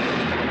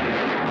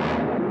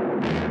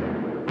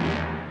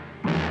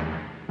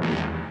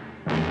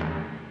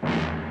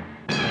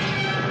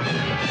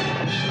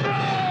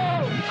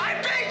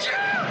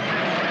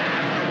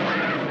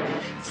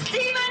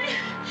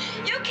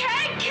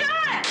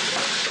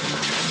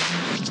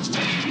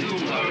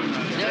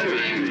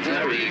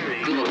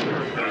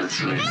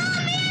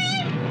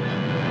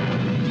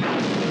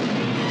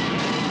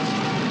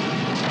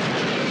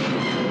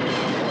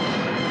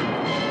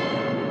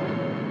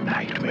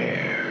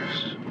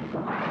 Nightmares.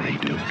 They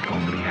don't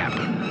only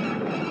happen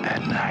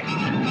at night.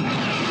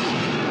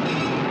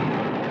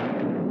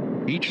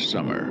 Each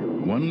summer,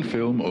 one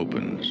film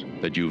opens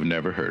that you've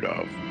never heard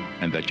of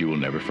and that you will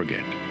never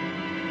forget.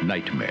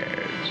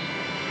 Nightmares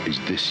is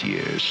this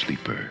year's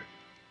sleeper.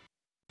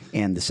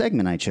 And the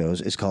segment I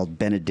chose is called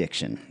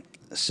Benediction.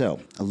 So,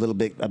 a little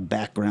bit of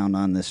background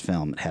on this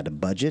film. It had a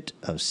budget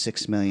of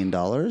 $6 million,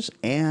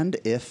 and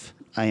if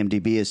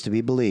IMDb is to be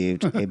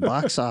believed, a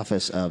box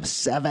office of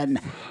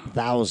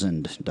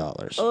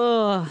 $7,000.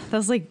 Ugh,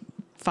 that's like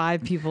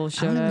 5 people I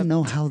showed don't up. even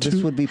know how this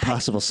would be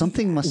possible.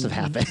 Something must have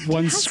happened.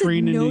 One has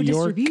screen in no New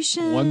York,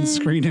 distribution. one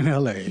screen in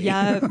LA.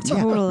 Yeah,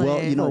 totally.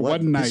 Well, you know For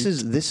what? one night.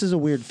 This is a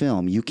weird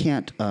film. You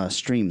can't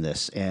stream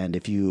this, and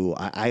if you,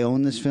 I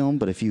own this film,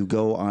 but if you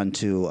go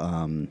onto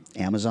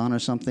Amazon or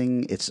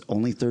something, it's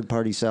only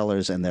third-party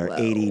sellers, and they're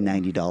 $80,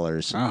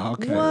 $90. Oh,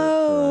 okay.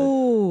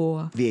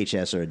 Whoa.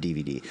 VHS or a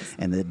DVD,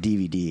 and the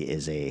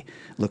DVD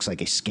looks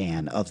like a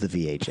scan of the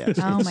VHS.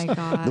 Oh my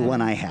God. The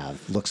one I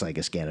have looks like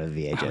a scan of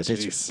the VHS.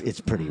 jeez. It's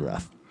pretty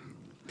rough.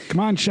 Come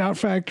on, Shout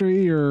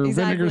Factory or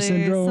Vinegar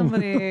Syndrome.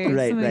 Somebody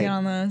Right. get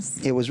on this.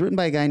 It was written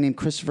by a guy named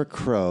Christopher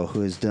Crowe,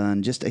 who has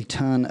done just a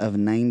ton of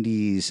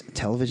 90s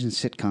television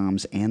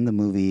sitcoms and the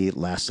movie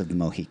Last of the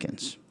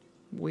Mohicans.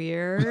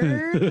 Weird.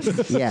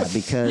 Yeah,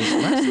 because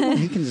Last of the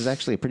Mohicans is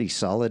actually a pretty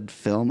solid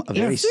film, a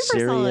very super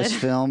serious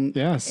solid. film.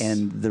 Yes.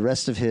 And the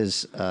rest of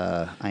his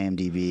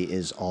IMDb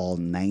is all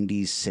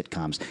 90s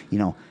sitcoms. You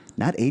know,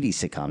 not 80s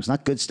sitcoms,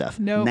 not good stuff.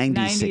 No,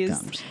 90s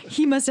sitcoms.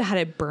 He must have had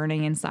it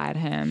burning inside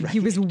him. He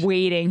was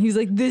waiting. He was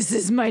like, this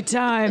is my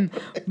time.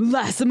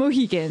 Last of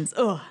Mohicans.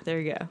 Oh,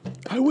 there you go.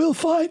 I will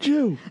find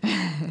you.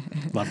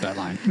 Love that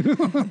line.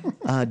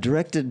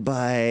 Directed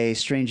by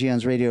Strange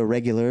Eons Radio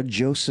regular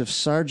Joseph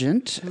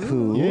Sargent,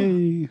 who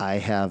Yay. I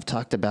have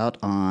talked about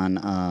on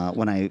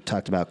when I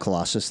talked about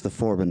Colossus, the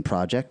Forbin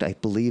Project. I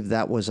believe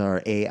that was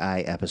our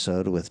AI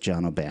episode with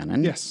John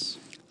O'Bannon. Yes.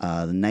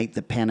 The Night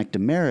That Panicked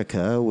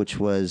America, which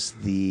was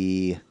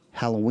the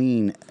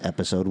Halloween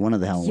episode, one of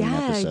the Halloween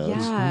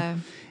episodes. Yeah.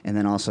 And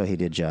then also he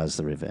did Jaws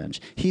the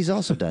Revenge. He's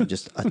also done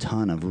just a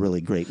ton of really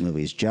great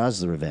movies. Jaws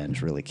the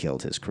Revenge really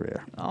killed his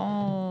career.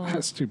 Oh,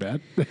 That's too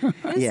bad.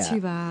 it's too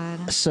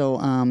bad. So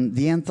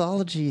the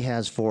anthology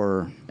has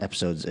 4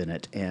 episodes in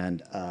it,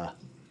 and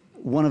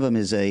One of them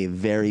is a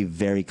very,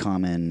 very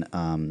common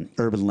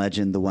urban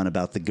legend, the one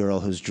about the girl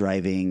who's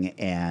driving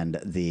and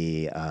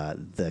the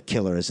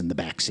killer is in the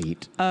back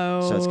seat.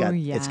 Oh, so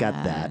yeah. It's got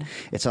that.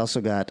 It's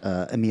also got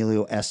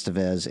Emilio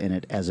Estevez in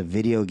it as a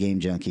video game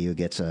junkie who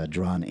gets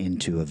drawn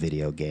into a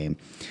video game.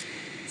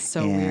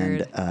 So and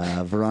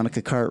weird.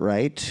 Veronica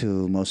Cartwright,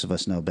 who most of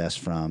us know best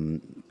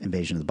from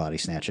Invasion of the Body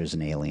Snatchers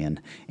and Alien,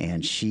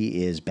 and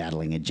she is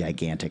battling a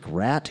gigantic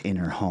rat in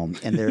her home.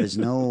 And there is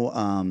no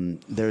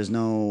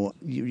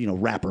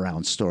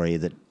wraparound story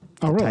that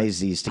ties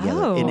these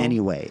together in any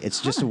way. It's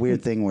just a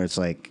weird thing where it's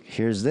like,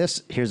 here's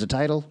a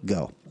title,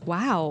 go.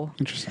 Wow.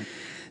 Interesting.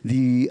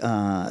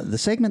 The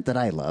segment that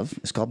I love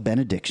is called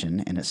Benediction,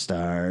 and it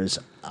stars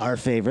our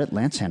favorite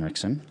Lance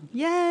Henriksen.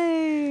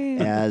 Yay!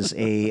 As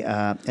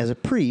a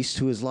priest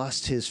who has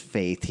lost his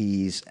faith.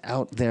 He's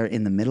out there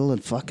in the middle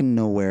of fucking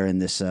nowhere in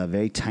this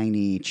very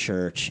tiny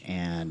church,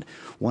 and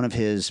one of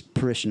his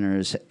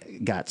parishioners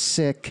got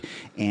sick,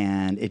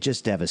 and it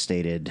just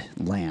devastated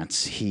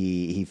Lance.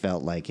 He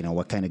felt like,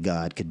 what kind of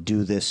God could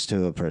do this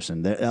to a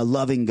person? A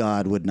loving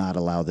God would not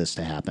allow this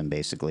to happen,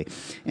 basically.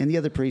 And the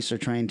other priests are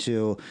trying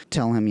to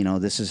tell him,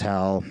 this is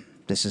how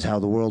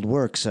the world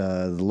works.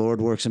 The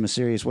Lord works in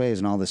mysterious ways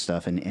and all this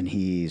stuff. And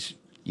he's,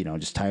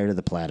 just tired of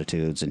the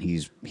platitudes, and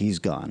he's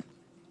gone.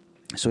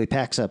 So he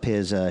packs up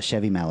his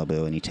Chevy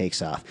Malibu and he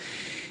takes off.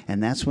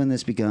 And that's when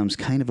this becomes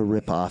kind of a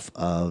ripoff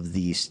of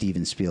the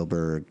Steven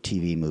Spielberg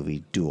TV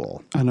movie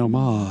Duel. An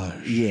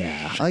homage.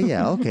 Yeah. Oh,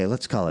 yeah. Okay,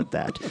 let's call it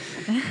that.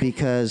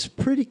 Because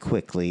pretty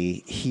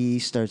quickly he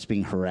starts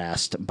being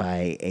harassed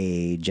by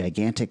a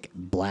gigantic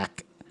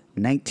black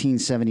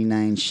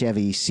 1979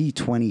 Chevy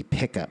C20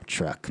 pickup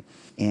truck.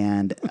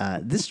 And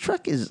this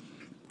truck is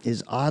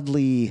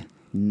oddly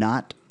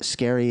not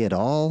scary at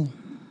all.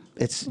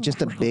 It's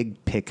just a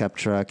big pickup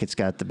truck. It's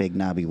got the big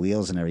knobby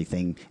wheels and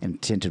everything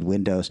and tinted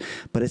windows,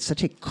 but it's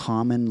such a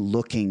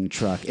common-looking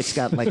truck. It's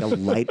got like a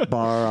light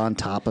bar on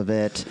top of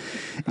it.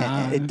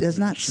 It does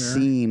not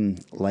seem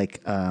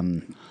like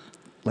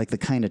the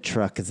kind of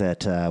truck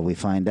that we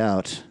find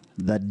out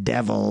the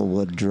devil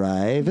would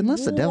drive,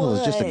 unless the devil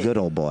is just a good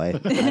old boy.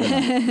 I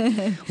don't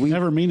know. We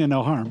never mean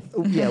no harm.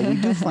 Yeah, we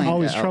do find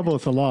always out. Trouble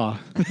with the law.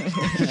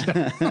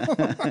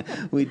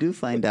 We do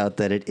find out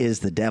that it is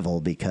the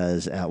devil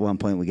because at one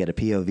point we get a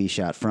POV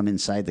shot from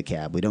inside the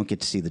cab. We don't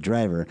get to see the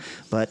driver,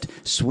 but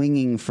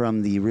swinging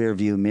from the rear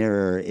view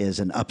mirror is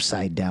an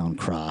upside down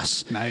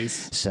cross.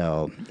 Nice.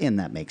 So, and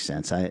that makes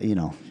sense.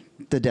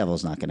 The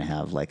devil's not going to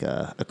have like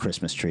a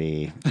Christmas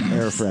tree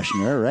air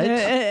freshener,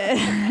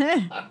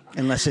 right?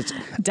 Unless it's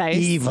Dice.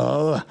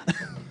 evil.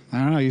 I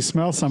don't know. You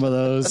smell some of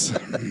those.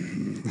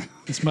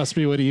 This must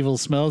be what evil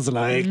smells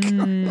like.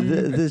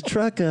 The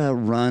truck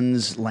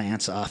runs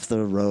Lance off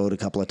the road a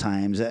couple of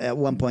times. At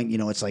one point,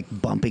 it's like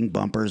bumping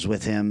bumpers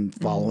with him,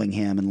 following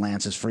him, and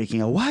Lance is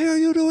freaking out. Why are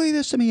you doing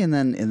this to me? And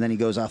then he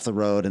goes off the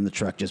road, and the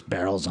truck just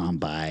barrels on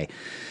by.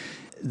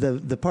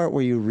 The part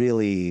where you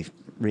really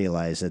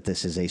realize that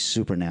this is a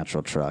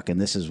supernatural truck,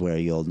 and this is where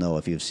you'll know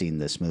if you've seen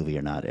this movie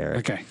or not,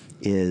 Eric,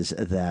 is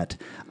that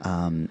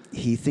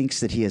he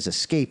thinks that he has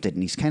escaped it,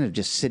 and he's kind of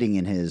just sitting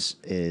in his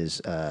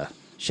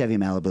Chevy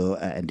Malibu,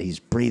 and he's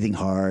breathing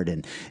hard,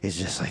 and he's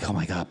just like, oh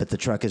my God, but the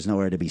truck is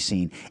nowhere to be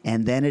seen.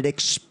 And then it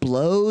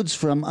explodes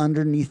from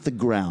underneath the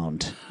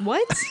ground.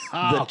 What?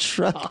 The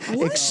truck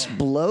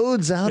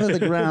explodes out of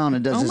the ground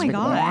and does Oh this my big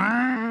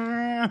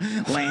God.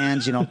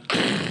 lands,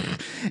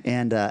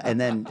 and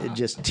then it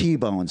just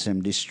T-bones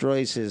him,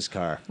 destroys his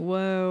car.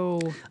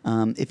 Whoa.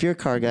 If you're a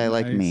car guy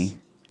like me,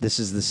 this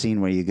is the scene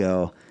where you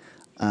go,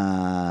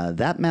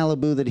 that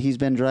Malibu that he's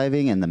been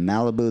driving and the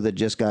Malibu that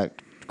just got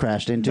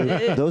crashed into,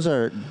 those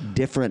are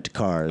different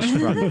cars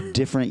from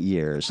different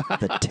years.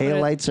 The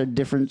taillights are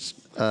different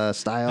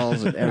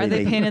styles and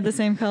everything. Are they painted the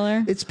same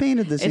color? It's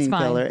painted the same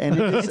fine. color, and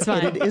it is, It's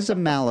fine. it is a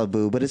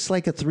Malibu, but it's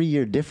like a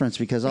 3-year difference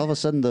because all of a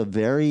sudden the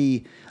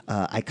very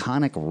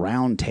iconic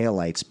round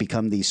taillights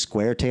become these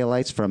square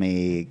taillights from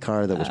a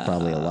car that was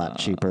probably a lot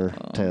cheaper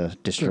to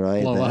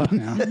destroy. Blow up,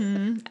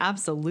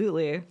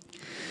 Absolutely.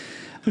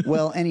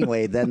 Well,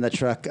 anyway, then the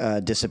truck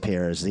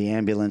disappears. The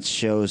ambulance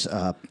shows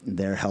up.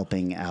 They're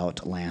helping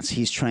out Lance.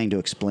 He's trying to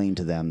explain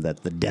to them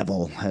that the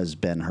devil has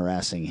been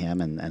harassing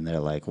him, and they're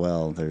like,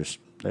 well, there's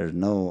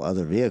no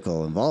other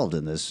vehicle involved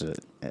in this.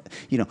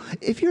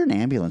 If you're an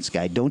ambulance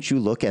guy, don't you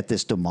look at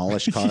this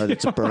demolished car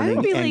that's burning I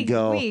would be and like,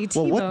 go, wait,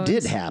 well, what T-bones.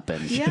 did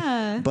happen?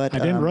 Yeah. But I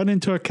didn't run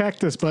into a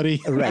cactus,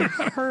 buddy. right.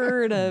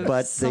 Heard of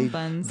But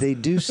something. they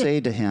do say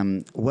to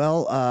him,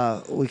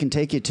 well, we can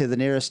take you to the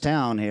nearest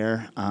town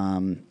here.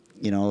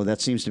 That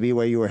seems to be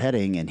where you were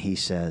heading. And he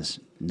says,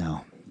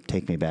 no,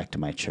 take me back to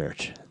my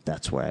church.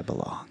 That's where I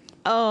belong.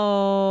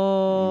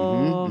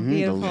 Oh,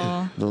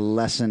 beautiful. The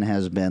lesson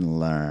has been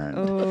learned.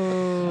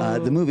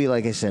 The movie,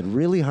 like I said,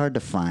 really hard to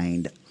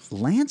find.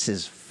 Lance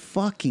is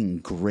fucking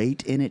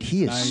great in it.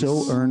 He is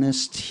so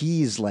earnest.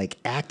 He's like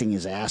acting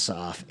his ass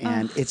off.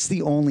 And it's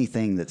the only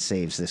thing that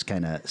saves this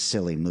kind of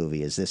silly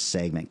movie is this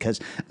segment.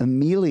 Because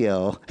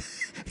Emilio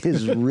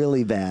is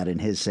really bad in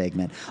his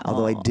segment.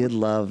 Although I did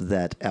love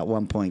that at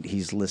one point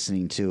he's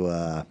listening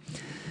to...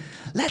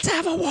 Let's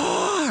have a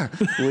war,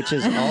 which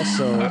is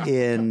also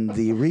in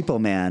the Repo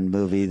Man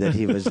movie that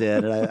he was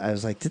in. And I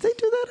was like, did they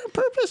do that on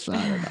purpose?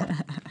 I don't know.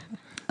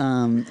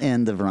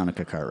 And the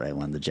Veronica Cartwright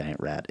one, the giant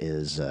rat,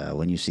 is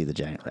when you see the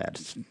giant rat,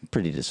 it's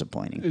pretty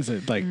disappointing. Is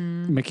it like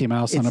Mickey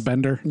Mouse on a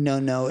bender?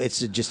 No, it's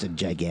just a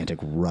gigantic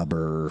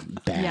rubber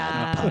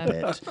bad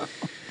puppet.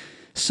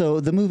 So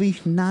the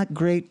movie, not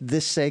great.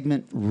 This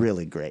segment,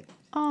 really great.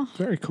 Oh,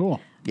 very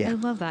cool. Yeah. I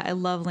love that. I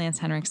love Lance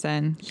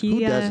Henriksen.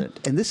 Who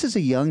doesn't? And this is a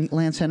young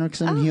Lance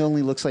Henriksen. He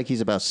only looks like he's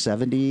about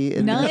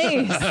 70.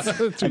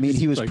 Nice. I mean,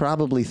 he was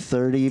probably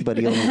 30, but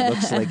he only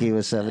looks like he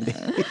was 70.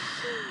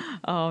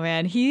 Oh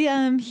man,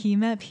 he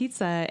met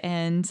Pizza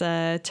and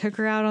took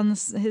her out on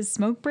his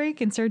smoke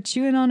break and started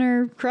chewing on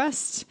her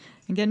crust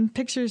and getting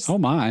pictures. Oh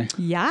my!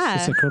 Yeah,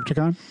 is it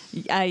Crypticon?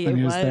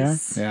 It was.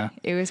 There? Yeah,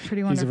 it was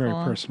pretty wonderful. He's a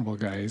very personable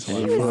guy. He's I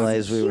didn't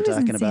realize we were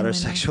talking about our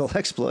sexual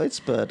exploits,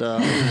 but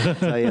I'll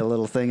tell you a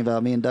little thing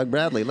about me and Doug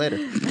Bradley later.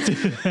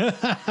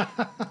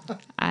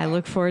 I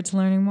look forward to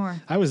learning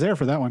more. I was there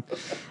for that one.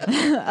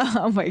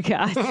 Oh my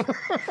gosh!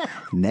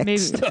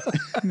 Next,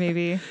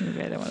 maybe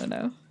I don't want to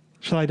know.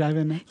 Shall I dive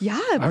in now?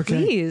 Yeah,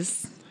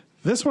 please.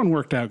 This one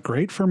worked out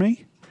great for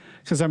me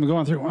because I'm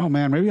going through, oh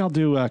man, maybe I'll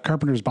do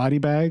Carpenter's Body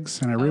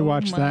Bags. And I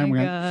rewatched that. Oh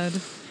my God.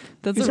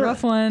 That's a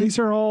rough one. These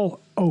are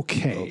all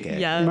okay.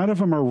 Yeah. None of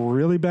them are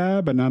really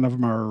bad, but none of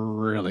them are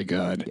really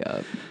good.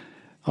 Yep.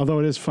 Although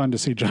it is fun to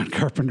see John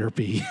Carpenter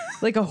be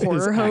like a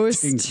horror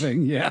host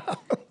thing. Yeah.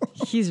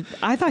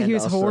 I thought he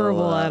was also,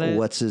 horrible at it.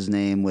 What's his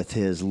name with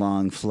his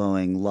long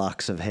flowing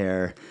locks of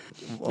hair?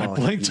 I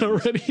blanked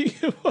already.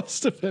 It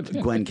must have been.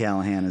 Gwen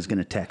Callahan is going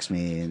to text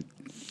me in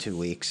 2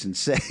 weeks and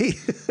say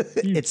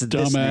it's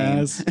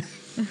dumbass.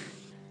 This name.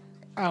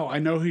 Oh, I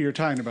know who you're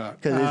talking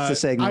about. Because it's the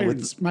segment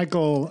with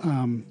Michael.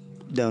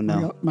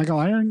 Michael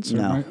Irons?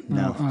 No.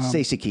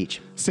 Stacy Keach.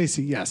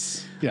 Stacy,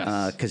 yes.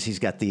 Because he's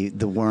got the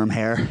worm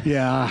hair.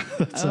 Yeah.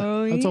 That's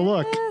a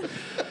look.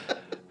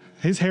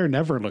 His hair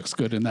never looks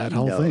good in that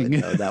whole thing.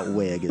 No, that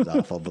wig is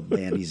awful, but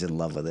man, he's in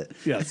love with it.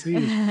 Yes,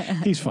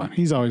 he's fun.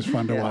 He's always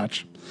fun to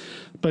watch.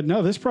 But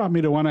no, this brought me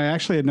to one I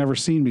actually had never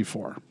seen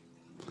before.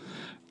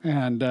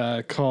 And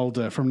called,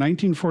 from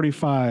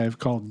 1945,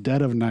 called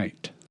Dead of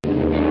Night.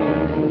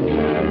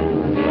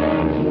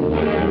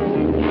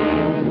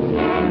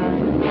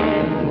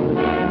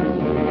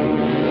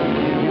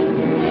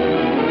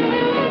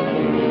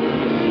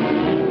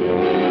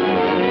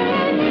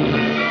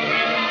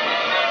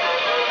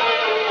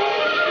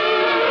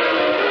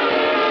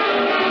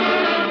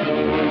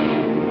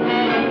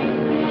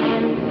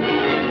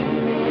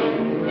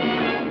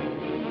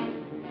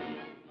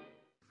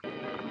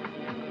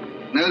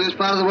 Know this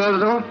part of the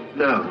world at all?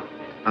 No.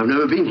 I've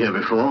never been here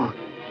before.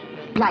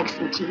 Like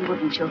some tea,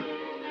 wouldn't you?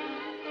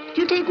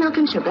 Do you take milk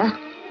and sugar?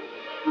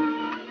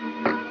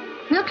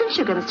 Milk and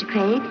sugar, Mr.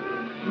 Craig.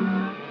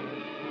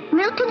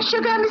 Milk and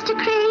sugar, Mr.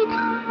 Craig.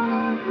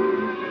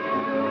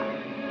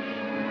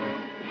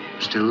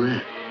 Still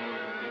there.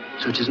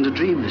 So it isn't a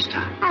dream this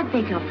time? I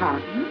beg your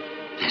pardon?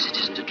 Yes, it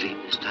isn't a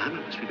dream this time.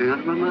 I must be going out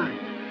of my mind.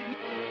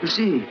 You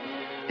see,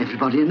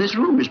 everybody in this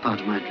room is part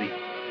of my dream.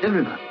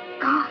 Everybody.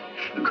 Gosh.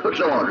 Good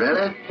Lord,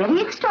 really?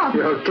 Very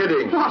extraordinary. You're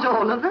kidding. What,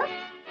 all of us?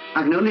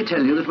 I can only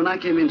tell you that when I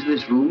came into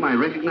this room, I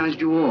recognized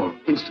you all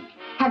instantly.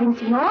 Having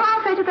seen all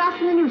our photographs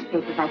in the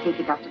newspapers, I take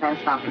it, Dr. Van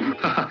Stocken.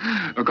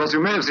 Of course, you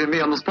may have seen me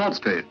on the sports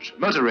page.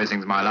 Motor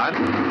racing's my line.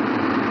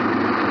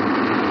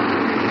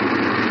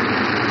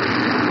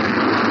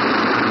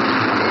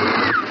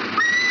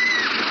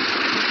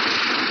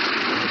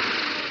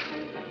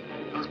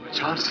 Now's my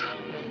chance.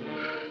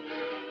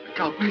 I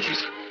can't make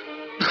it.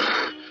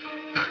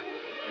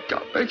 I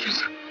can't make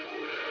it.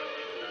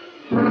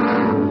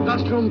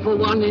 Just room for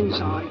one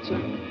inside, sir.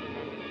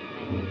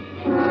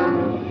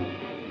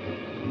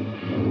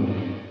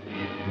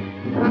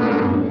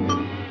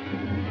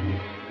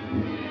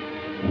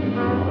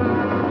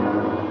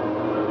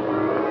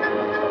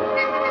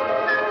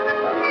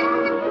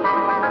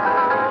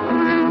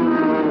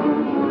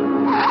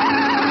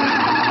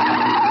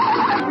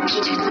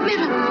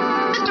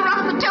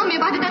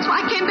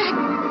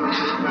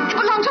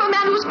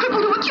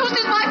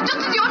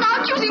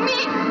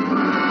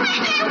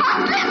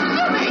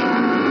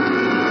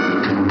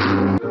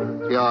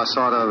 You're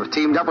sort of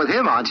teamed up with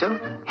him, aren't you?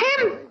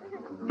 Him?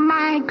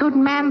 My good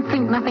man,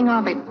 think nothing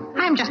of it.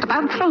 I'm just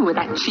about through with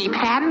that cheap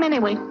ham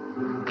anyway.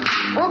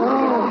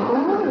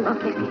 Oh,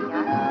 okay.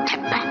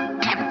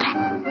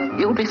 Temper.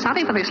 You'll be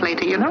sorry for this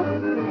later, you know.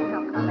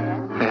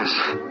 Yes,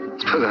 I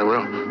suppose I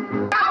will.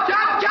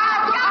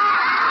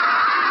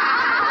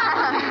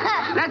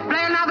 Let's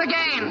play another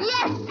game.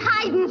 Yes,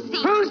 hide and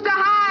seek. Who's to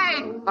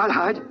hide? I'll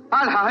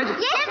hide.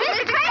 Yes,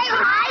 Mr. Craig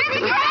will hide. Mr.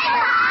 Craig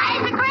will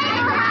hide. Mr. Craig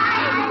will hide.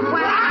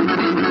 Well,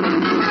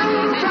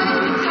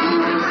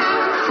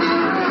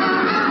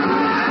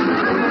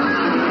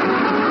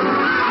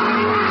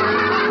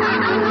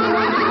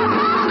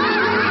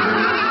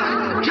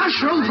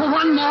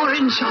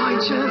 you're in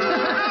charge.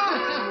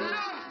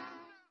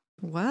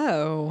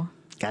 Whoa.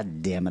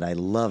 God damn it, I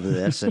love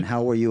this. And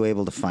how were you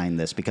able to find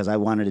this? Because I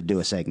wanted to do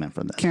a segment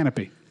from this.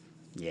 Canopy.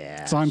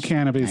 Yeah. It's on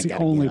Canopy. It's the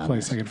only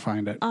place I could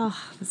find it. Oh,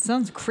 that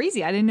sounds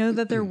crazy. I didn't know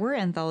that there were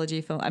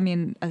anthology films. I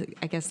mean,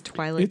 I guess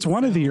Twilight. It's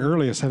one of the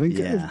earliest. I think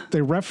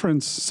they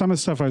reference some of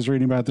the stuff I was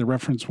reading about. They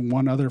reference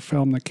one other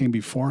film that came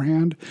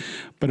beforehand,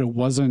 but it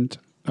wasn't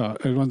a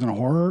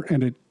horror,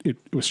 and it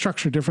was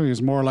structured differently. It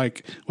was more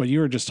like what you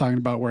were just talking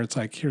about, where it's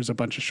like, here's a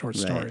bunch of short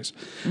stories,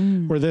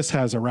 where this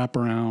has a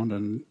wraparound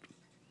and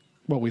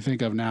what we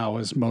think of now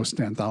as most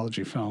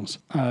anthology films.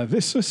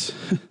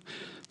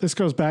 This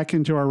goes back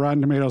into our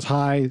Rotten Tomatoes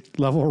high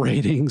level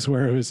ratings,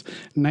 where it was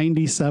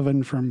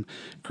 97 from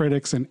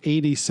critics and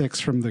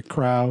 86 from the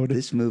crowd.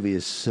 This movie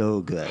is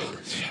so good.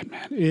 Yeah,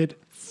 man, it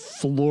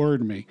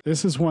floored me.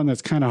 This is one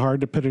that's kind of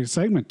hard to put a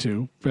segment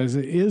to, because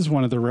it is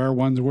one of the rare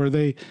ones where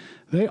they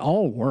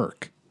all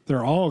work.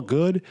 They're all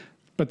good,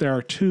 but there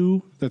are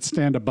two that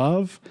stand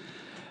above.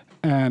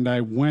 And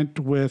I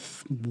went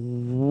with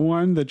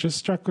one that just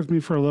stuck with me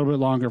for a little bit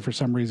longer for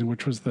some reason,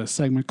 which was the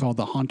segment called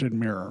The Haunted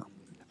Mirror.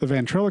 The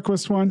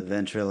ventriloquist one. The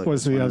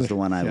ventriloquist one is the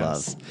one I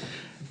love.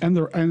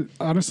 And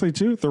honestly,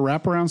 too, the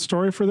wraparound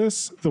story for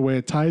this, the way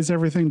it ties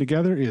everything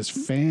together, is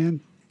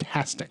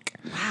fantastic.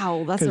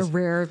 Wow, that's a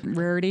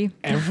rarity.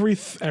 Every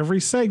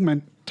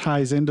segment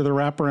ties into the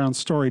wraparound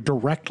story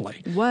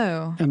directly.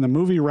 Whoa. And the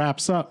movie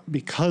wraps up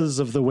because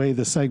of the way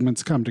the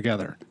segments come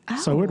together. Oh.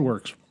 So it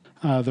works.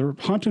 The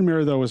Haunted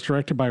Mirror, though, was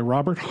directed by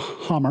Robert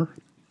Hammer.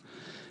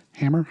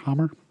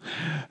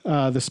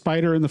 The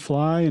Spider and the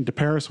Fly and To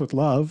Paris with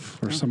Love,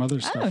 or some other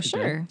stuff. Oh,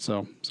 sure.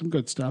 So some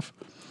good stuff.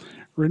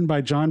 Written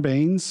by John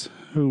Baines,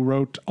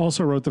 who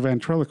also wrote the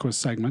ventriloquist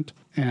segment,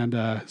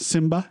 and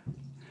Simba,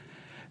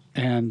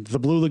 and The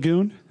Blue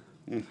Lagoon.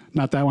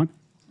 Not that one.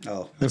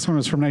 Oh. This one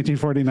was from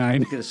 1949. I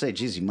was going to say,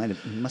 geez, he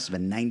must have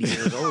been 90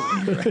 years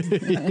old.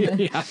 Right?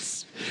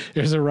 Yes. It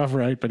was a rough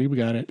ride, but he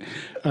got it.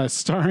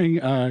 Starring,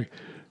 I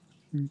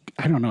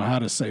don't know how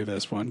to say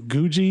this one,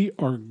 Googie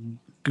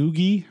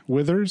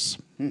Withers,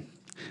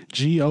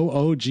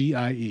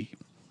 Googie.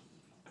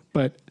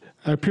 But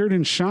I appeared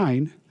in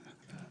Shine,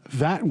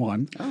 that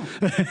one,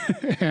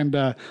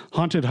 and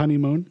Haunted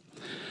Honeymoon.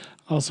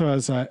 Also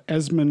has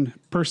Esmond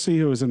Percy,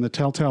 who was in The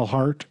Telltale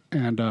Heart,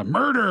 and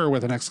Murder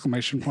with an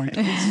exclamation point.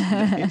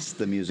 It's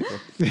the musical.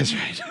 That's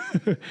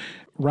right.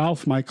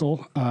 Ralph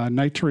Michael,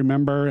 Night to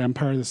Remember,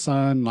 Empire of the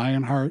Sun,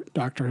 Lionheart,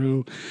 Doctor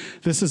Who.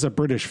 This is a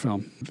British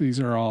film. These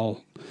are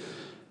all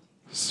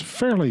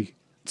fairly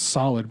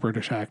solid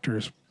British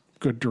actors,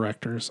 good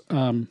directors.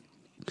 So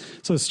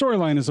the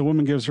storyline is a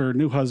woman gives her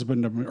new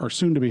husband, or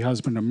soon-to-be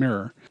husband, a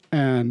mirror.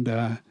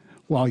 And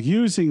while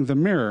using the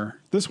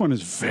mirror, this one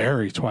is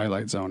very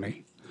Twilight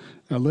Zone-y,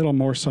 a little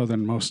more so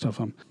than most of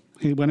them.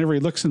 Whenever he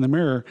looks in the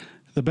mirror,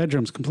 the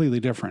bedroom's completely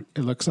different.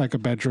 It looks like a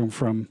bedroom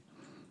from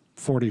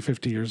 40,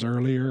 50 years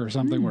earlier or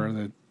something, where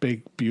the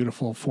big,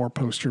 beautiful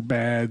four-poster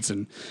beds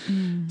and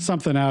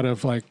something out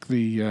of like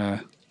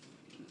the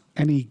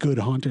any good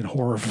haunted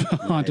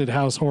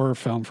house horror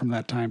film from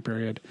that time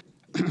period.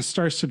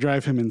 Starts to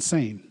drive him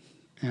insane,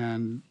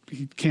 and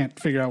he can't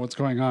figure out what's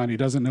going on. He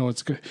doesn't know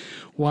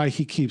why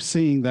he keeps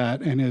seeing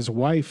that, and his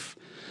wife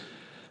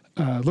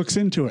looks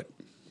into it,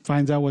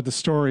 finds out what the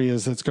story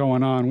is that's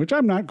going on, which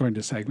I'm not going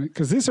to segment,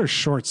 because these are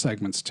short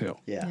segments too.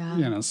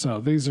 Yeah. So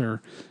these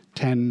are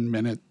 10,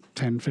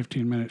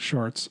 15-minute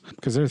shorts,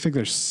 because I think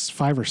there's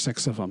 5 or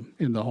 6 of them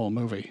in the whole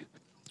movie,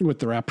 with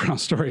the wraparound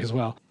story as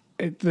well.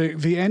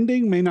 The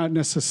ending may not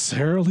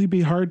necessarily be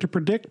hard to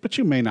predict, but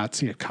you may not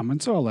see it coming,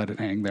 so I'll let it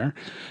hang there.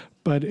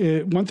 But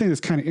one thing that's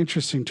kind of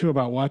interesting, too,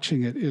 about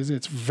watching it is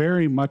it's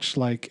very much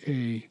like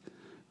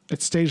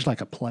it's staged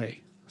like a play,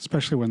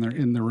 especially when they're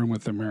in the room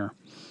with the mirror.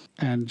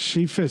 And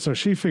she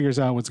figures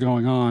out what's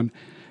going on,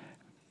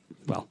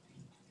 well,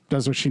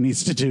 does what she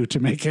needs to do to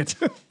make it.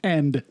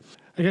 And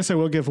I guess I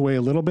will give away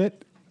a little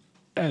bit,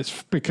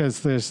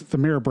 because the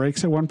mirror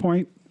breaks at one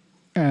point,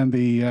 and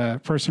the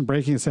person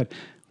breaking it said,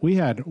 "We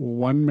had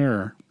one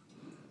mirror.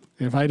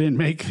 If I didn't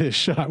make this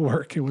shot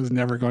work, it was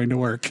never going to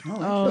work."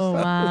 Oh,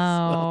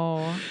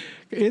 wow.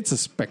 It's a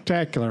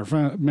spectacular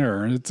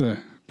mirror. It's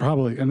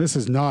and this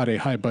is not a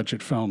high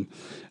budget film.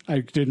 I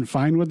didn't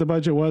find what the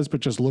budget was, but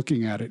just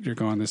looking at it, you're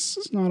going, this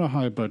is not a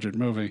high budget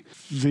movie.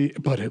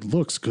 But it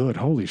looks good.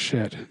 Holy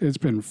shit. It's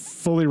been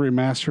fully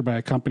remastered by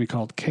a company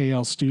called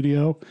KL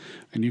Studio,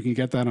 and you can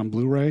get that on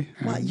Blu-ray.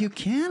 What, you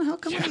can? How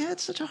come I had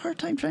such a hard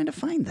time trying to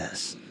find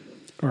this?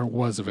 Or it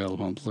was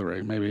available on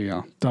Blu-ray. Maybe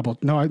double.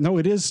 No,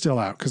 it is still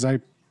out, because I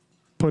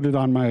put it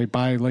on my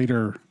buy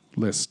later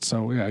list.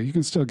 So yeah, you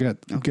can still get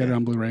it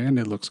on Blu-ray, and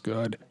it looks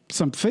good.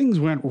 Some things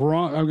went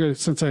wrong.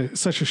 Since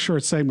such a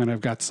short segment,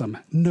 I've got some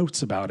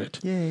notes about it.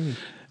 Yay.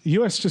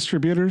 U.S.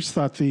 distributors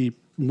thought the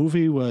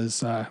movie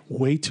was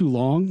way too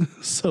long,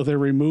 so they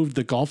removed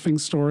the golfing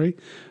story,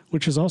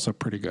 which is also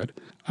pretty good.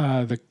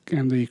 And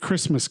the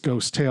Christmas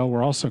ghost tale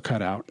were also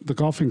cut out. The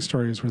golfing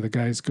story is where the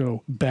guys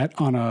go bet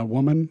on a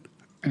woman,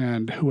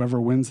 and whoever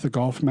wins the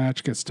golf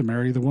match gets to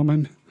marry the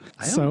woman.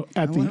 I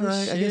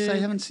guess I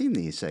haven't seen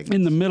these segments.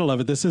 In the middle of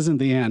it, this isn't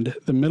the end.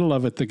 The middle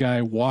of it, the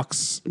guy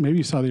walks. Maybe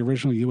you saw the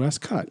original U.S.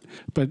 cut,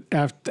 but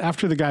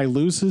after the guy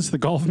loses the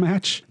golf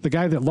match, the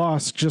guy that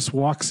lost just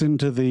walks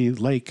into the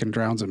lake and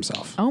drowns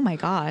himself. Oh my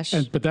gosh!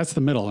 But that's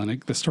the middle,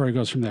 and the story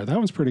goes from there. That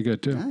one's pretty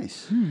good too.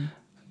 Nice.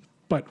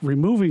 But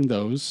removing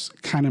those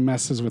kind of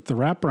messes with the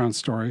wraparound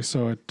story,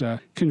 so it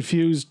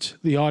confused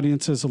the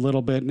audiences a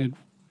little bit, and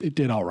it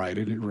did all right.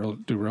 It did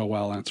do real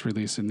well on its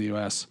release in the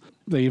U.S.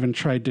 They even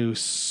tried to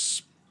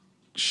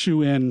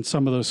shoe in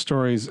some of those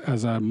stories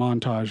as a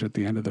montage at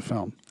the end of the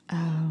film.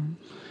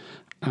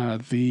 Oh.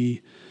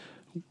 The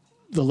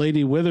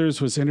lady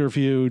Withers was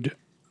interviewed.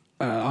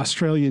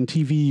 Australian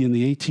TV in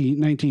the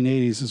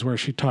 1980s is where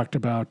she talked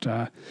about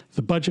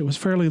the budget was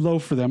fairly low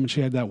for them, and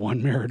she had that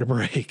one mirror to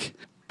break.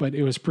 But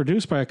it was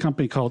produced by a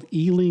company called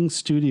Ealing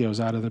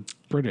Studios out of the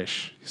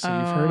British. So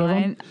you've heard of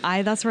them?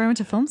 That's where I went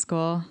to film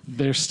school.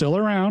 They're still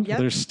around. Yep.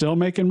 They're still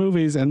making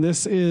movies. And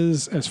this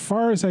is, as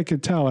far as I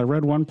could tell, I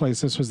read one place,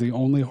 this was the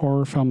only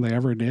horror film they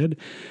ever did.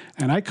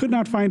 And I could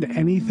not find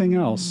anything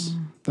else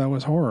that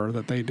was horror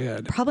that they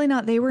did. Probably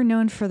not. They were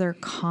known for their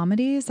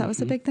comedies. That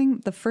was a big thing.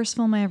 The first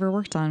film I ever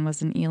worked on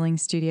was in Ealing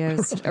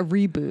Studios, a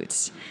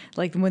reboot.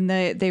 Like when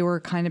they were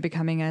kind of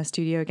becoming a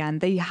studio again.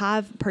 They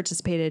have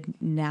participated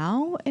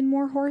now in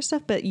more horror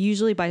stuff, but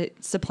usually by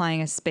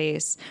supplying a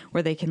space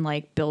where they can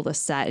like build a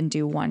set and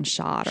do one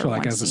shot or like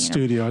one as a scene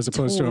studio as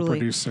opposed to a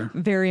producer.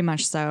 Very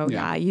much so.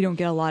 Yeah. You don't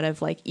get a lot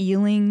of like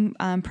Ealing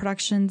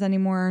productions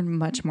anymore.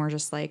 Much more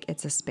just like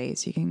it's a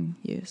space you can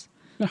use.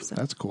 Yeah, so,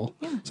 that's cool.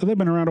 Yeah. So they've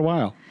been around a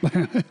while.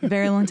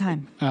 Very long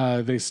time.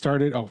 They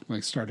started in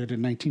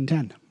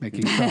 1910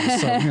 making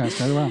films. So yeah, it's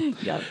started a while.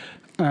 Yep.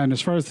 And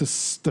as far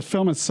as the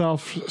film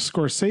itself,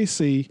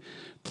 Scorsese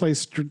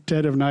placed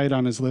Dead of Night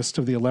on his list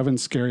of the 11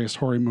 scariest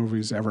horror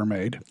movies ever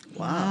made.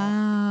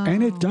 Wow.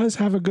 And it does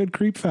have a good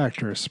creep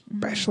factor,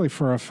 especially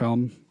for a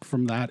film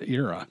from that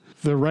era.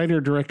 The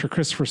writer-director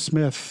Christopher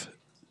Smith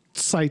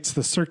cites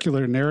the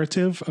circular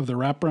narrative of the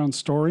wraparound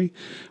story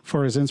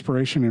for his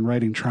inspiration in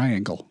writing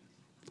Triangle.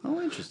 Oh,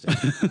 interesting.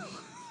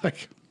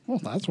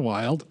 That's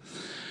wild.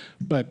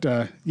 But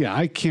yeah,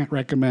 I can't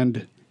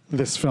recommend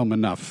this film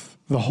enough.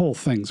 The whole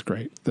thing's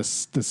great. The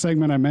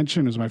segment I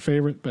mentioned is my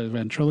favorite, but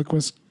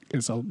Ventriloquist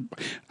is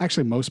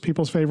actually most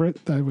people's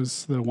favorite. That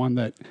was the one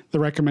that the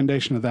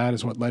recommendation of that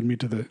is what led me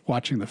to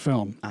watching the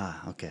film.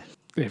 Ah, okay.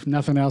 If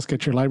nothing else,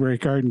 get your library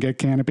card and get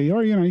Canopy,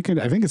 or you can.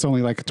 I think it's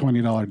only like a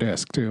 $20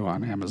 disc too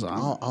on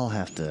Amazon. I'll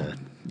have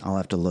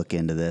to look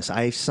into this.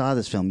 I saw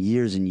this film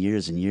years and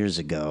years and years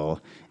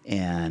ago,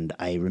 and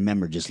I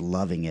remember just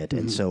loving it.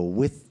 And so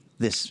with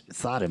this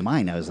thought in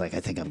mind, I was like, I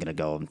think I'm going to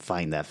go and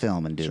find that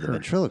film and do the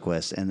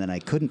Ventriloquist. And then I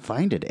couldn't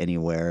find it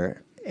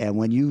anywhere. And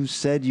when you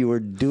said you were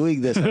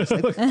doing this, I was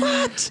like,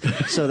 what?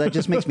 So that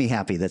just makes me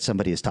happy that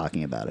somebody is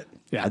talking about it.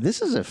 Yeah.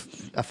 This is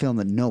a film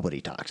that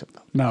nobody talks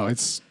about. No,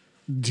 it's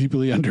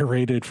deeply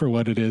underrated for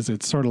what it is.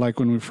 It's sort of like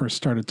when we first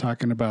started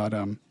talking about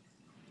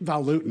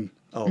Val Lewton.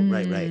 Oh,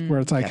 right. Where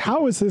it's like,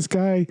 how is this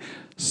guy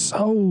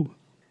so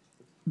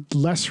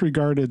less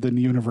regarded than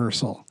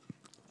Universal?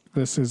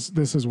 This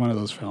is one of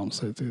those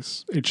films.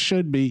 It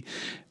should be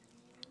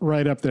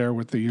right up there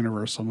with the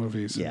Universal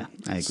movies. Yeah,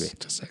 I agree. It's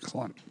just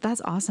excellent.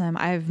 That's awesome.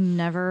 I've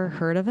never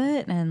heard of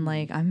it, and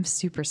I'm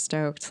super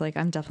stoked.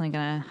 I'm definitely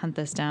gonna hunt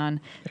this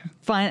down. Yeah.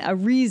 Find a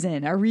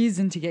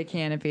reason to get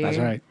Canopy. That's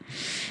right.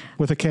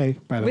 With a K,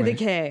 by the way. With a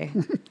K.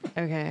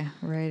 Okay,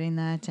 writing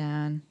that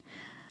down.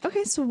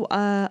 Okay, so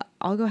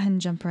I'll go ahead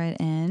and jump right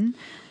in.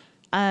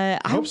 I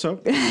hope so.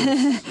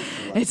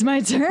 It's my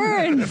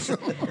turn.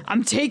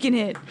 I'm taking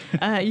it.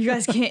 You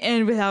guys can't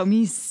end without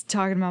me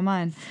talking about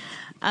mine.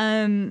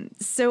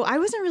 So I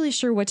wasn't really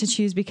sure what to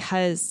choose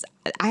because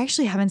I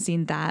actually haven't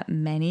seen that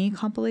many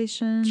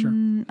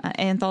compilation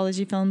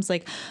anthology films.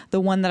 Like the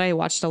one that I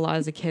watched a lot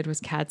as a kid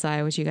was Cat's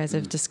Eye, which you guys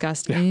have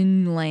discussed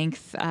in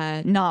length.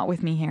 Not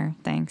with me here,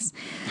 thanks.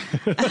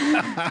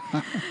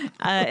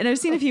 And I've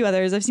seen a few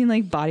others. I've seen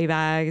like Body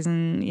Bags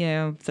and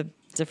the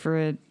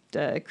different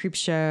Creep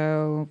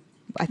Show.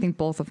 I think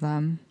both of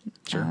them.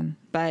 Sure.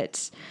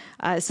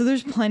 So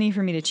there's plenty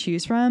for me to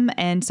choose from.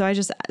 And so I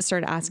just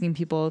started asking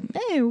people,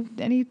 hey,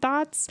 any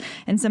thoughts?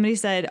 And somebody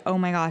said, oh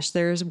my gosh,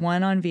 there's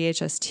one on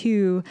VHS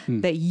 2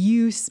 that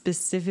you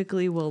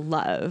specifically will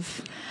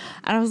love.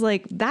 And I was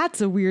like,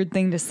 that's a weird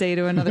thing to say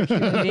to another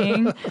human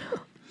being.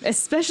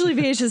 Especially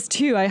VHS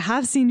 2. I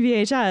have seen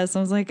VHS.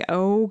 I was like,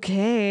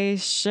 okay,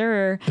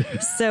 sure.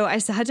 So I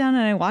sat down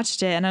and I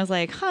watched it and I was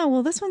like,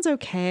 well, this one's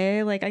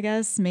okay. I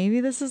guess maybe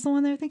this is the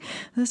one they're thinking.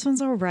 This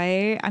one's all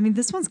right. I mean,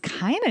 this one's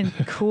kind of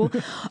cool.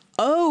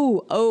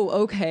 Oh,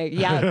 okay.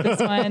 Yeah,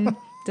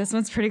 this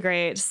one's pretty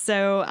great.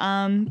 So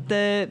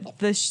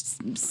the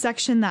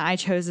section that I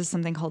chose is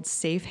something called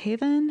Safe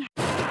Haven.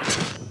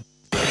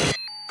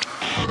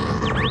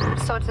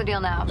 So what's the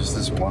deal now? Just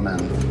this woman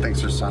thinks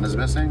her son is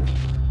missing.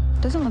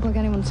 Doesn't look like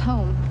anyone's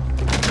home.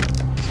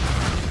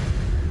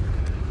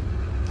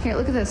 Here,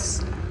 look at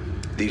this.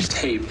 These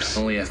tapes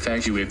only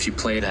affect you if you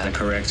play it in the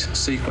correct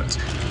sequence.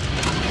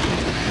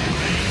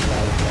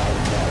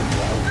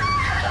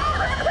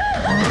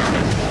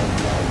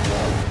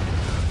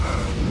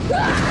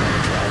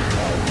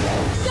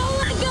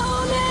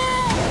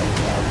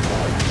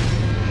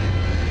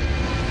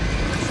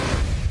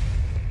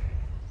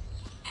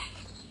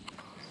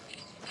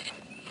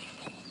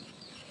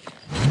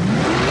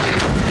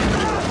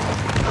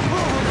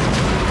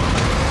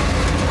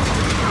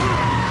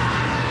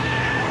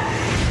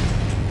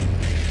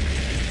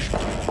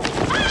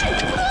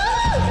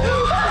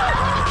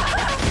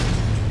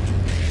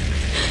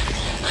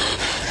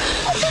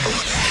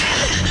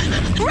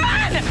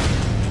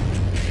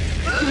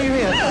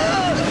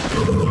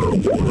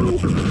 Did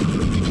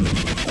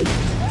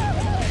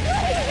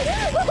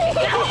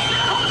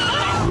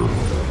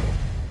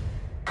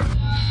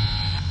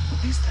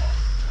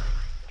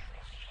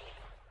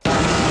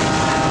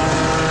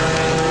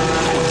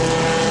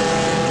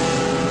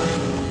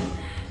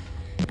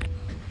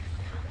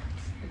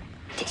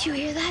you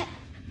hear that?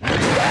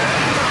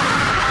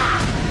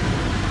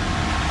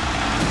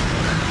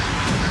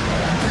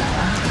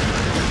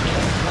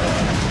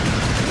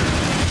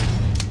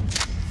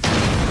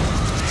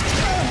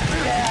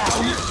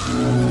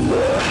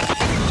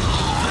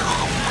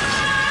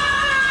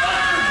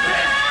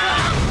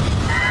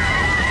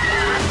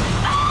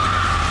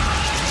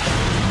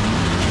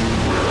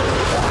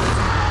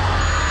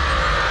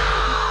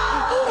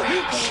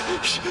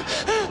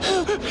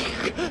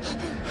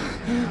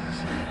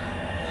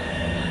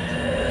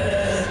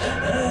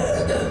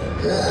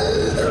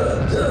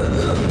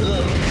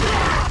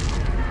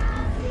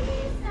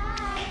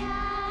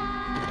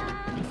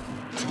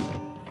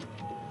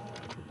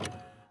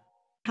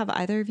 Have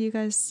either of you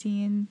guys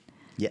seen?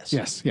 Yes.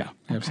 Yes. Yeah.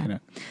 I've seen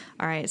it.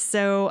 All right.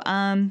 So,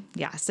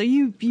 so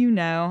you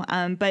know,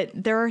 but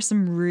there are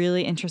some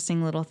really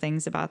interesting little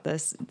things about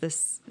this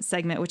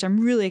segment, which I'm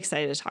really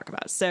excited to talk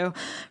about. So,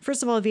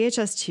 first of all,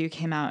 VHS 2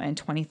 came out in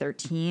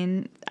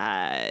 2013.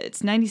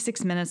 It's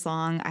 96 minutes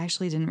long. I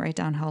actually didn't write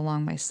down how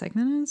long my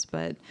segment is,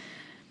 but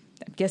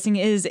I'm guessing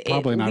it is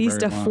Probably at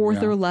least a long,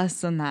 fourth or less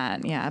than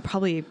that. Yeah,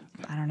 probably,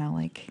 I don't know,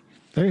 like...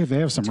 They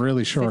have some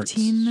really shorts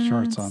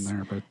minutes? on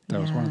there, but that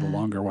was one of the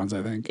longer ones,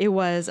 I think. It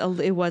was a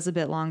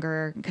bit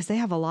longer because they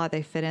have a lot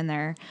they fit in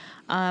there.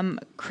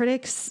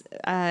 Critics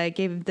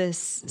gave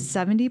this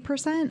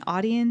 70%,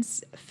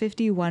 audience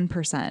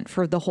 51%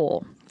 for the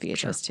whole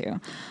VHS 2.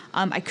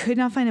 I could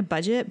not find a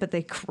budget, but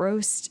they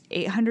grossed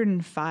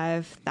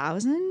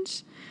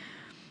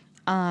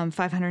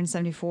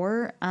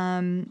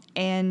 $805,574,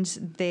 and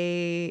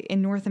they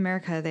in North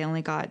America they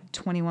only got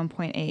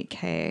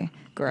 21.8K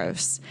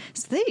gross.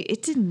 So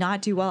it did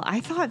not do well. I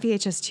thought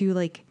VHS 2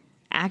 like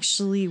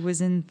actually was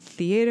in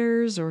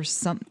theaters or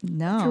something.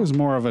 No, it was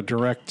more of a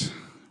direct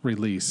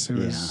release. It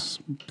was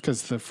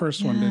because the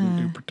first one didn't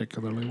do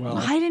particularly well.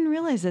 I didn't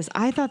realize this.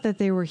 I thought that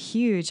they were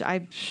huge.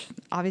 I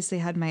obviously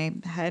had my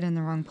head in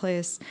the wrong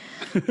place.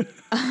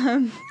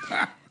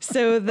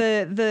 So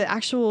the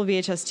actual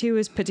VHS 2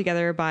 was put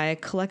together by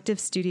Collective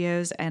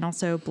Studios and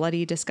also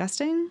Bloody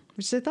Disgusting,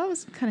 which I thought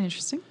was kind of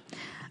interesting.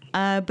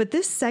 But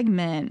this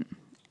segment,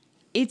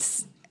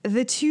 it's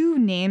the two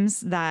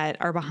names that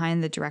are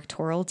behind the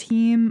directorial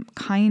team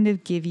kind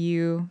of give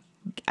you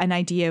an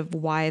idea of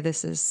why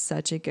this is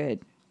such a good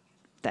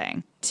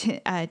thing.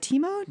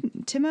 Timo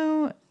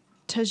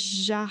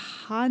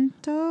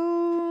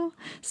Tjahjanto.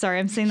 Sorry,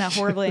 I'm saying that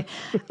horribly.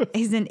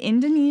 He's an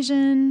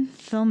Indonesian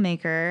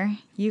filmmaker.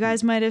 You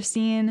guys might have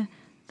seen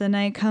The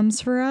Night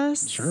Comes for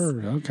Us.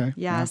 Sure, okay.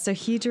 Yeah, so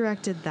he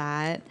directed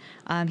that.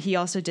 He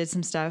also did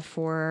some stuff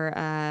for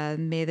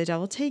May the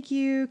Devil Take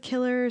You,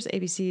 Killers,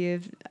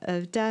 ABC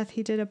of Death.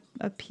 He did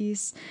a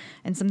piece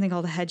and something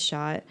called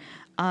Headshot.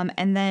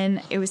 And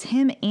then it was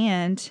him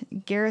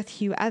and Gareth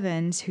Hugh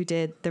Evans who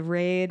did The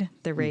Raid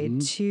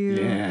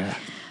 2,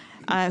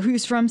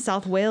 who's from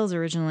South Wales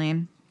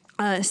originally.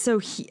 So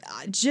he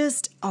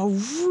just a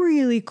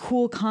really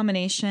cool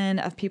combination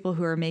of people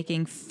who are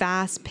making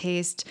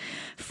fast-paced,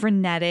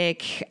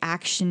 frenetic,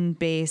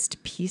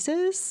 action-based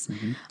pieces.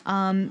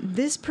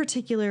 This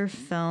particular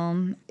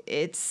film,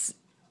 it's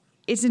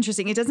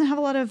interesting. It doesn't have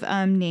a lot of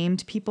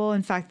named people.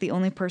 In fact, the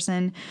only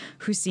person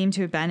who seemed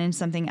to have been in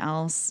something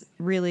else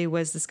really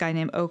was this guy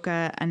named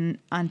Oka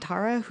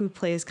Antara, who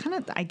plays kind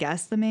of, I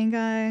guess, the main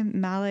guy.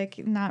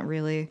 Malik, not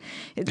really.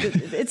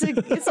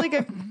 It's like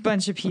a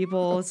bunch of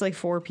people. It's like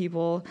 4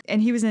 people.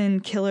 And he was in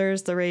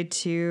Killers, The Raid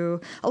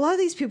 2. A lot of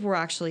these people were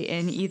actually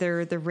in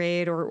either The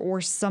Raid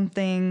or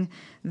something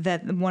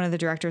that one of the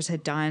directors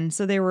had done.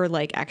 So they were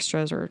like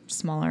extras or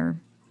smaller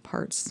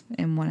parts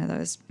in one of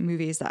those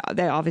movies that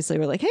they obviously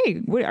were like,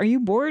 hey, are you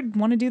bored?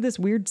 Want to do this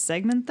weird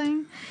segment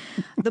thing?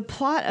 The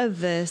plot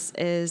of this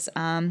is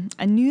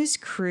a news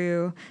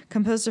crew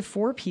composed of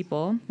 4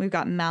 people. We've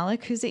got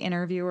Malik, who's the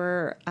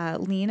interviewer,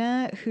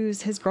 Lena,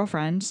 who's his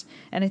girlfriend,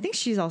 and I think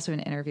she's also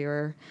an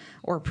interviewer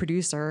or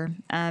producer,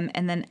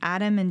 and then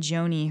Adam and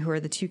Joni, who are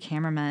the 2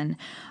 cameramen.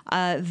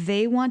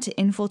 They want to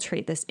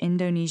infiltrate this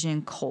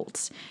Indonesian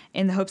cult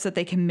in the hopes that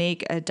they can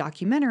make a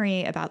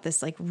documentary about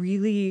this like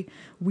really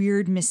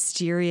weird,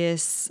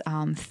 mysterious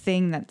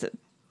thing that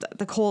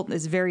the cult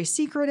is very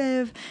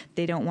secretive.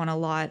 They don't want a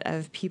lot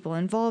of people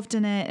involved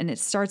in it. And it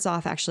starts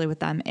off actually with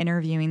them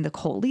interviewing the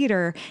cult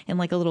leader in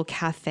like a little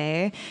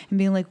cafe and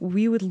being like,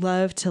 we would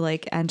love to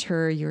like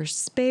enter your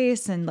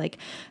space. And like,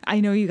 I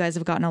know you guys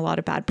have gotten a lot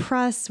of bad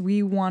press.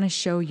 We want to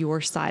show your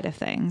side of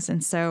things.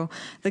 And so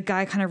the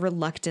guy kind of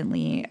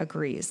reluctantly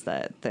agrees,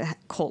 the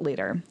cult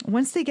leader.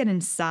 Once they get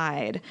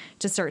inside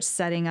to start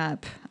setting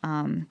up,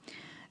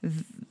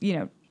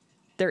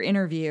 their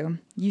interview,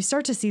 you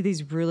start to see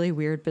these really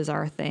weird,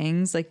 bizarre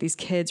things. Like these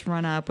kids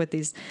run up with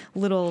these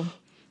little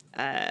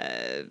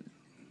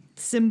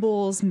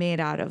symbols made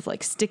out of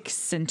like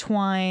sticks and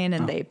twine,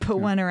 and they put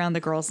one around the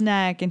girl's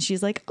neck, and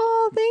she's like,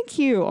 oh, thank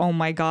you. Oh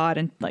my God.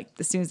 And like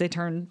as soon as they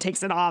turn,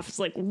 takes it off. It's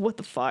like, what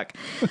the fuck?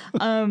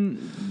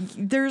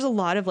 There's a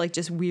lot of like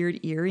just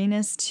weird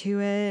eeriness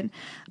to it.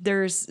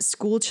 There's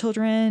school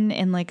children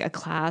in like a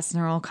class, and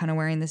they're all kind of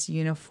wearing this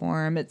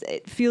uniform.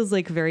 It feels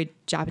like very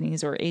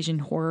Japanese or Asian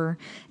horror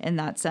in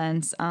that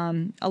sense.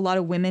 A lot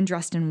of women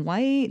dressed in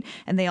white,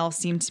 and they all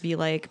seem to be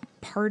like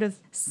part of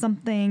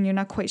something. You're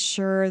not quite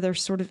sure. They're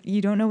sort of,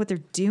 you don't know what they're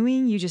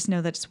doing. You just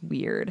know that it's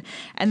weird.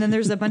 And then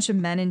there's a bunch of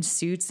men in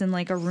suits in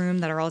like a room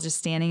that are all just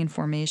standing in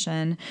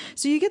formation.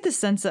 So you get the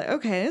sense that,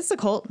 okay, it's a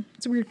cult.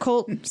 It's a weird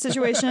cult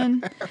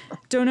situation.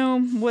 Don't know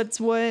what's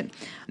what.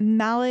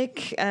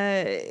 Malik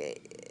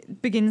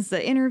begins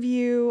the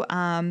interview.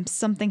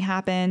 Something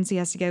happens. He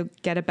has to go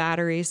get a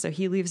battery, so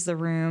he leaves the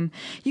room.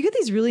 You get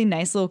these really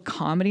nice little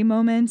comedy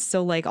moments.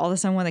 So like all of a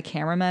sudden when the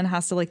cameraman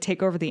has to like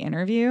take over the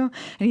interview,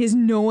 and he has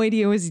no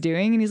idea what he's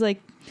doing, and he's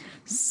like,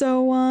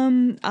 so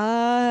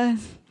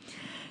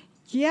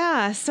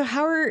yeah, so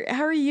how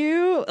are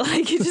you?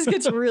 Like it just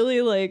gets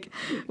really like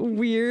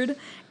weird.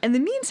 In the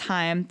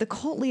meantime, the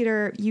cult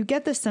leader, you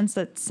get the sense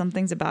that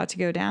something's about to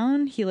go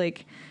down. He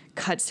like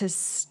cuts his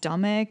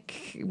stomach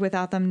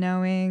without them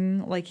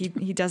knowing. Like he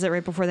does it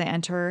right before they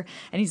enter,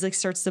 and he's like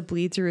starts to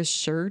bleed through his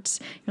shirt.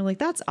 You're like,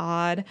 that's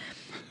odd.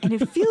 And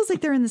it feels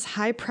like they're in this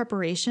high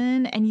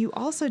preparation. And you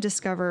also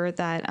discover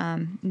that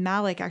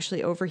Malik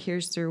actually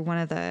overhears through one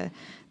of the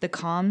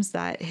comms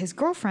that his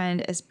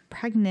girlfriend is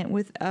pregnant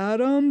with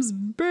Adam's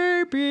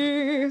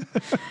baby.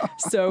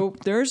 So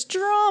there's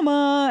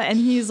drama, and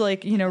he's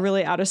like,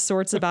 really out of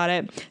sorts about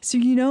it. So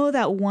you know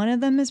that one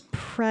of them is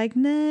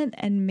pregnant,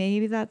 and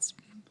maybe that's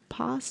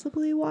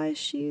possibly why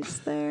she's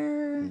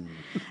there.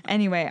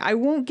 Anyway, I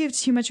won't give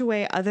too much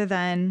away other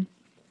than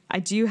I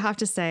do have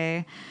to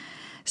say,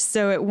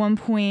 so at one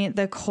point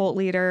the cult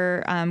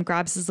leader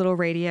grabs his little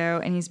radio,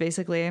 and he's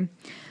basically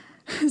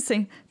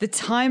saying, the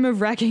time of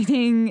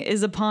reckoning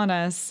is upon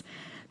us.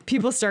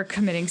 People start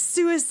committing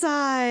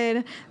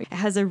suicide. It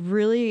has a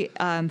really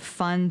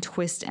fun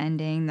twist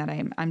ending that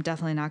I'm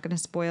definitely not going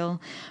to spoil.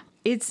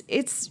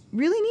 It's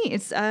really neat.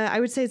 It's I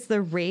would say it's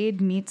the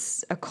Raid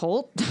meets a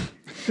cult.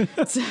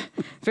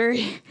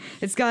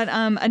 It's got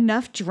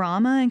enough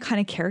drama and kind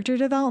of character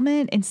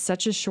development in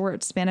such a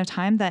short span of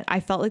time that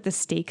I felt like the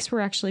stakes were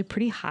actually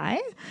pretty high.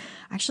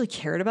 I actually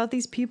cared about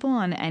these people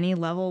on any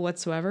level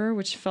whatsoever,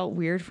 which felt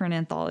weird for an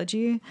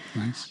anthology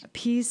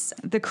piece.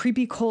 The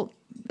creepy cult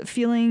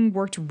feeling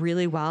worked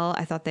really well.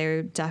 I thought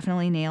they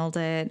definitely nailed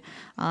it.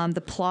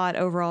 The plot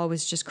overall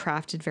was just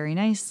crafted very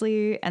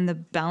nicely, and the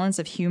balance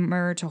of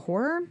humor to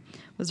horror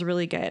was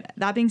really good.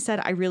 That being said,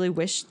 I really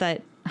wish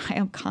that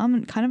I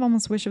kind of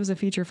almost wish it was a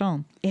feature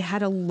film. It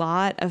had a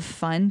lot of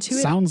fun to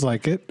it. Sounds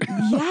like it.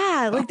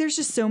 Yeah, like there's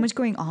just so much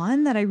going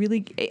on that I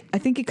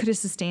think it could have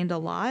sustained a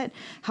lot.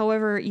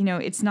 However,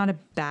 it's not a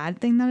bad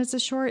thing that it's a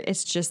short.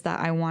 It's just that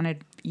I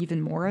wanted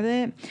even more of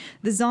it.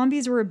 The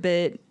zombies were a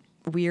bit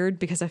weird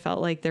because I felt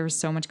like there was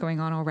so much going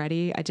on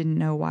already. I didn't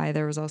know why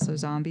there was also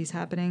zombies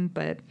happening,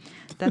 but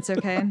that's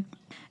okay.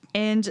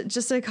 And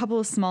just a couple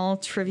of small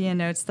trivia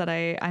notes that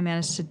I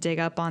managed to dig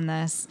up on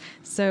this.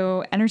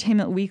 So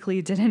Entertainment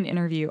Weekly did an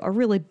interview, a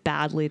really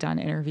badly done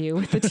interview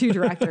with the two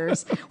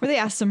directors where they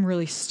asked some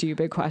really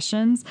stupid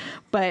questions.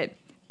 But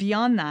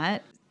beyond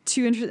that,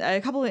 a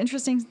couple of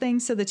interesting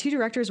things. So the two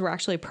directors were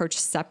actually approached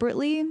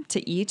separately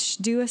to each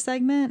do a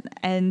segment.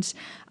 And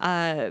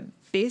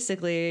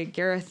basically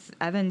Gareth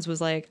Evans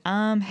was like,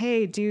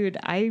 hey, dude,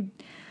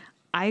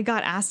 I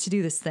got asked to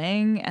do this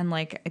thing, and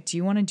like, do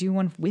you want to do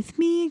one with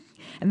me?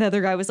 And the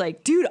other guy was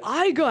like, dude,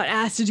 I got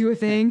asked to do a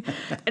thing,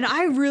 and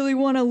I really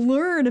want to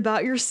learn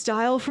about your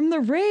style from the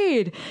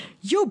Raid.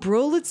 Yo,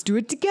 bro, let's do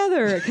it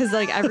together. Because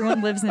like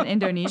everyone lives in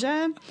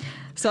Indonesia.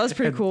 So that was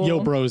pretty cool. Yo,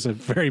 bro is a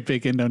very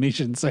big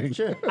Indonesian thing.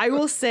 Sure. I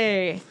will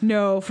say,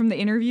 no, from the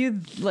interview,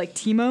 like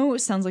Timo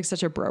sounds like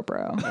such a bro.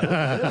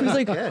 He was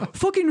like,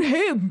 fucking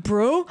hey,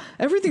 bro,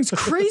 everything's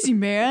crazy,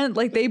 man.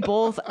 Like they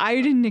both, I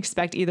didn't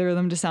expect either of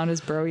them to sound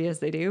as bro-y as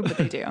they do, but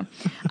they do.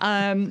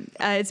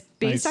 It's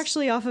based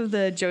actually off of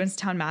the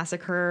Jonestown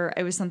Massacre.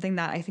 It was something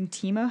that I think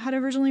Timo had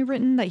originally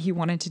written that he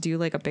wanted to do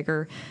like a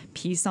bigger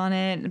piece on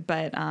it,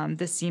 but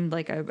this seemed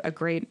like a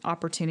great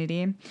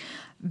opportunity.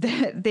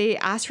 They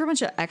asked for a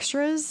bunch of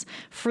extras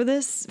for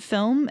this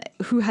film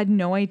who had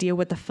no idea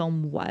what the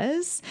film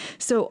was.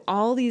 So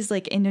all these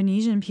like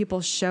Indonesian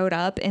people showed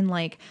up in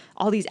like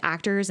all these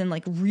actors and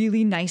like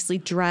really nicely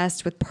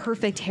dressed with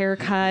perfect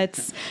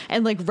haircuts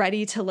and like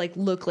ready to like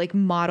look like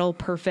model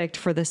perfect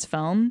for this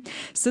film.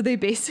 So they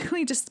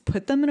basically just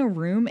put them in a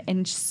room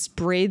and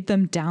sprayed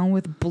them down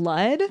with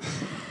blood.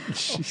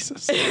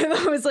 Jesus. And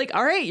I was like,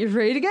 all right, you're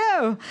ready to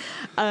go.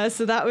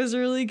 So that was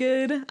really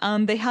good.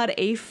 They had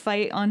a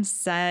fight on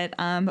set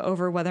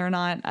over whether or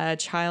not a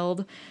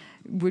child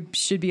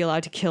should be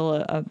allowed to kill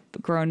a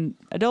grown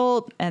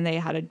adult, and they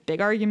had a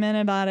big argument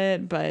about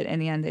it, but in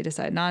the end they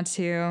decided not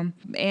to.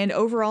 And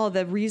overall,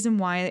 the reason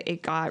why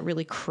it got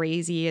really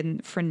crazy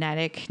and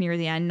frenetic near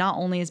the end not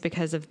only is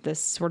because of this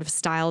sort of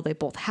style they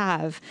both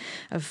have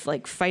of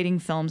like fighting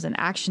films and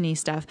actiony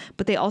stuff,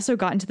 but they also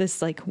got into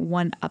this like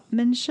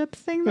one-upmanship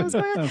thing that was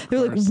going on.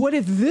 They're like, what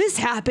if this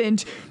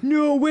happened?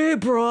 No way,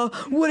 bro.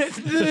 What if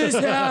this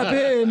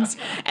happened?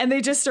 And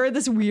they just started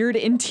this weird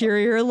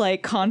interior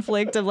like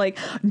conflict of like,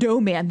 no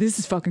man, this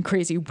is fucking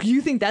crazy.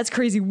 You think that's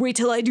crazy? Wait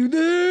till I do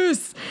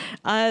this.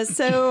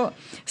 So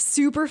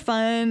super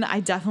fun. I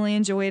definitely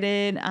enjoyed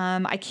it.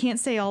 I can't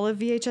say all of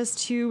VHS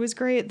 2 was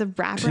great. The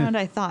wraparound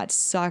I thought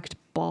sucked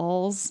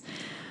balls.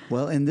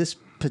 Well, in this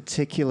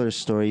particular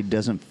story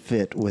doesn't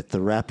fit with the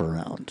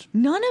wraparound.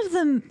 None of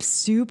them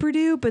super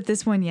do, but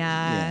this one,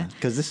 yeah.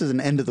 Because this is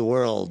an end of the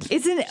world.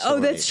 It's an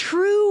that's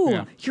true.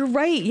 Yeah. You're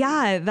right.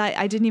 Yeah, that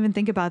I didn't even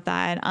think about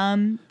that.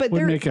 But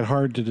would make it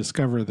hard to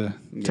discover the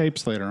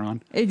tapes later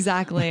on.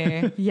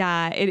 Exactly.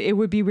 Yeah, it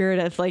would be weird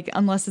if like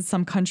unless it's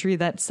some country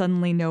that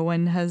suddenly no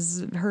one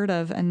has heard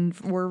of and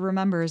or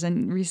remembers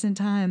in recent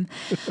time.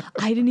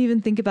 I didn't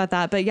even think about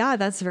that, but yeah,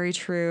 that's very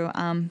true.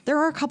 There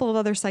are a couple of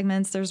other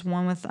segments. There's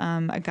one with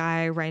a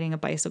guy riding a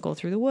bicycle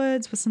through the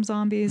woods with some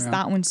zombies.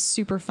 That one's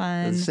super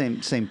fun.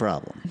 Same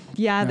problem.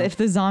 Yeah, if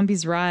the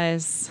zombies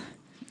rise.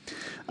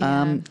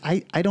 Yeah.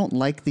 I don't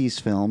like these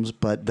films,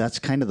 but that's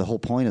kind of the whole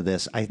point of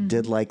this. I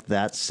did like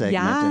that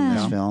segment in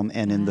this film,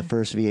 and in the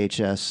first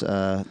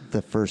VHS,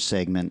 the first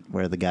segment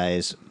where the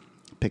guys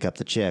pick up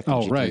the chick,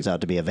 and she turns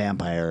out to be a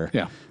vampire.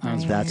 Yeah,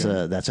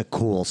 that's a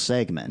cool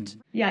segment.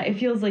 Yeah, it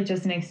feels like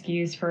just an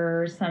excuse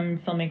for some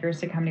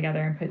filmmakers to come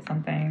together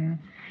and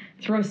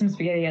throw some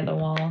spaghetti at the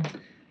wall.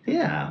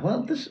 Yeah,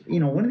 well,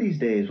 one of these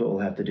days, what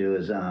we'll have to do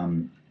is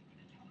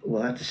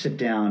we'll have to sit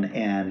down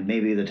and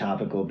maybe the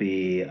topic will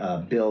be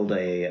build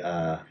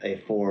a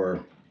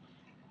four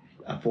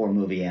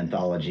movie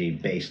anthology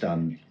based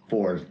on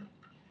 4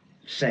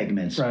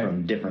 segments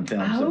from different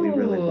films that we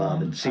really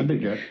love and see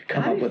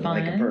come up with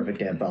like a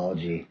perfect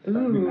anthology.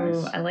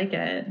 Ooh, I like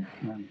it.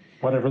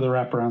 Whatever the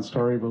wraparound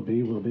story will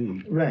be, will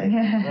be.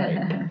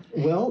 Right.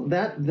 Well,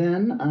 that's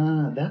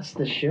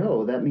the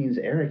show. That means,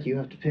 Eric, you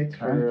have to pick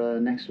for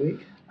next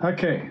week.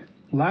 Okay.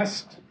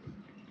 Last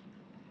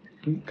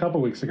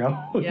couple weeks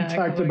ago, we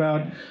talked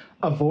about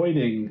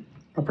avoiding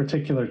a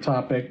particular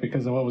topic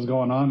because of what was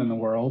going on in the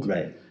world.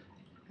 Right.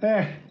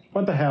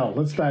 What the hell?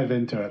 Let's dive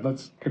into it.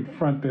 Let's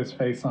confront this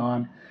face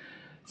on.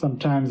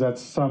 Sometimes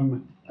that's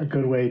a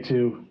good way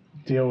to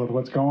deal with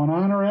what's going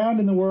on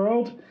around in the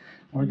world.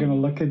 We're going to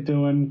look at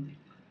doing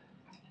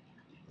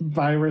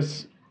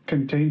virus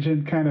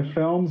contagion kind of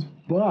films,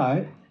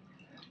 but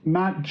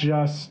not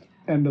just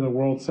end of the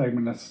world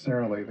segment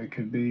necessarily. They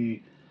could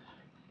be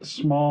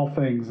small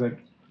things that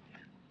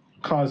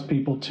cause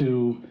people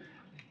to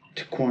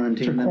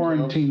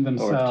quarantine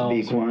themselves, or to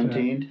be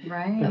quarantined.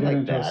 Right. To get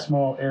into a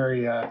small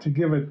area,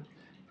 to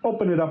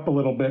open it up a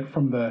little bit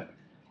from the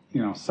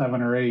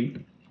 7 or 8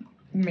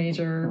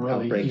 major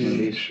really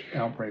huge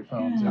outbreak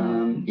films.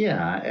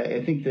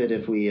 I think that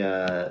if we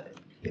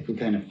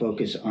kind of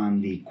focus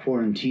on the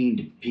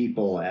quarantined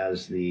people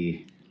as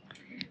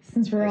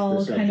since we're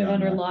all kind of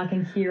under lock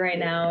and key right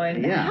now,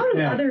 and how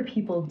do other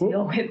people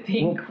deal with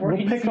being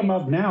quarantined? We'll pick them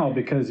up now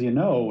because in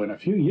a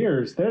few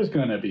years there's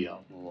going to be a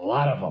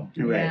lot of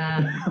them. Right.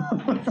 Yeah,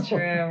 that's true.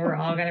 We're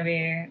all going to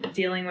be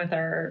dealing with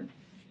our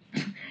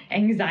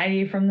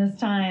anxiety from this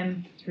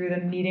time through the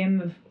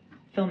medium of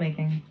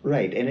filmmaking.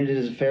 Right, and it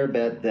is a fair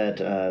bet that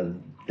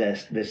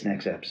this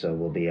next episode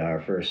will be our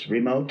first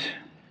remote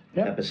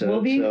episode.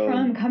 We'll be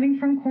coming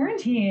from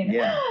quarantine.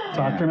 Yeah.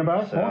 Talking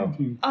about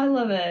quarantine. I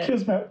love it.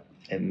 Kismet.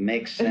 It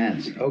makes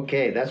sense.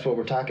 Okay, that's what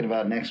we're talking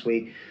about next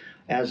week.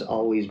 As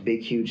always,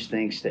 big, huge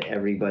thanks to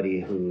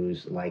everybody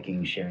who's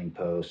liking, sharing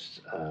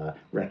posts,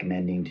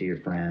 recommending to your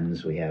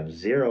friends. We have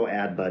 0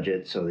 ad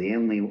budget, so the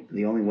only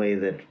way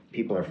that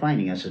people are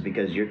finding us is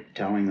because you're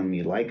telling them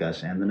you like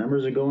us, and the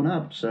numbers are going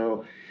up.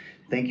 So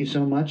thank you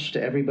so much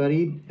to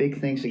everybody.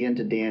 Big thanks again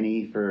to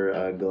Danny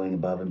for going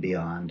above and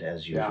beyond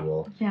as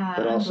usual. Yeah,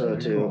 but also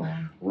to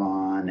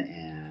Ron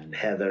and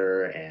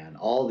Heather and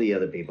all the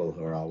other people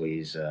who are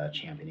always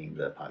championing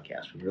the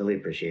podcast. We really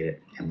appreciate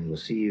it, and we will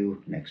see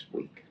you next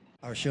week.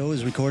 Our show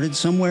is recorded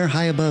somewhere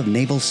high above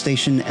Naval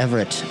Station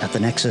Everett at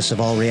the nexus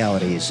of all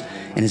realities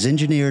and is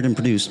engineered and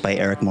produced by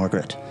Eric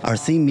Morgret. Our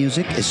theme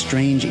music is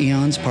Strange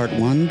Eons Part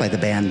 1 by the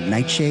band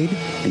Nightshade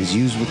and is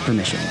used with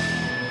permission.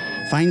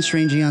 Find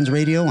Strange Eons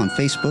Radio on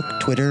Facebook,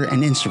 Twitter,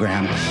 and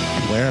Instagram,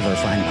 and wherever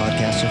fine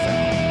podcasts are found.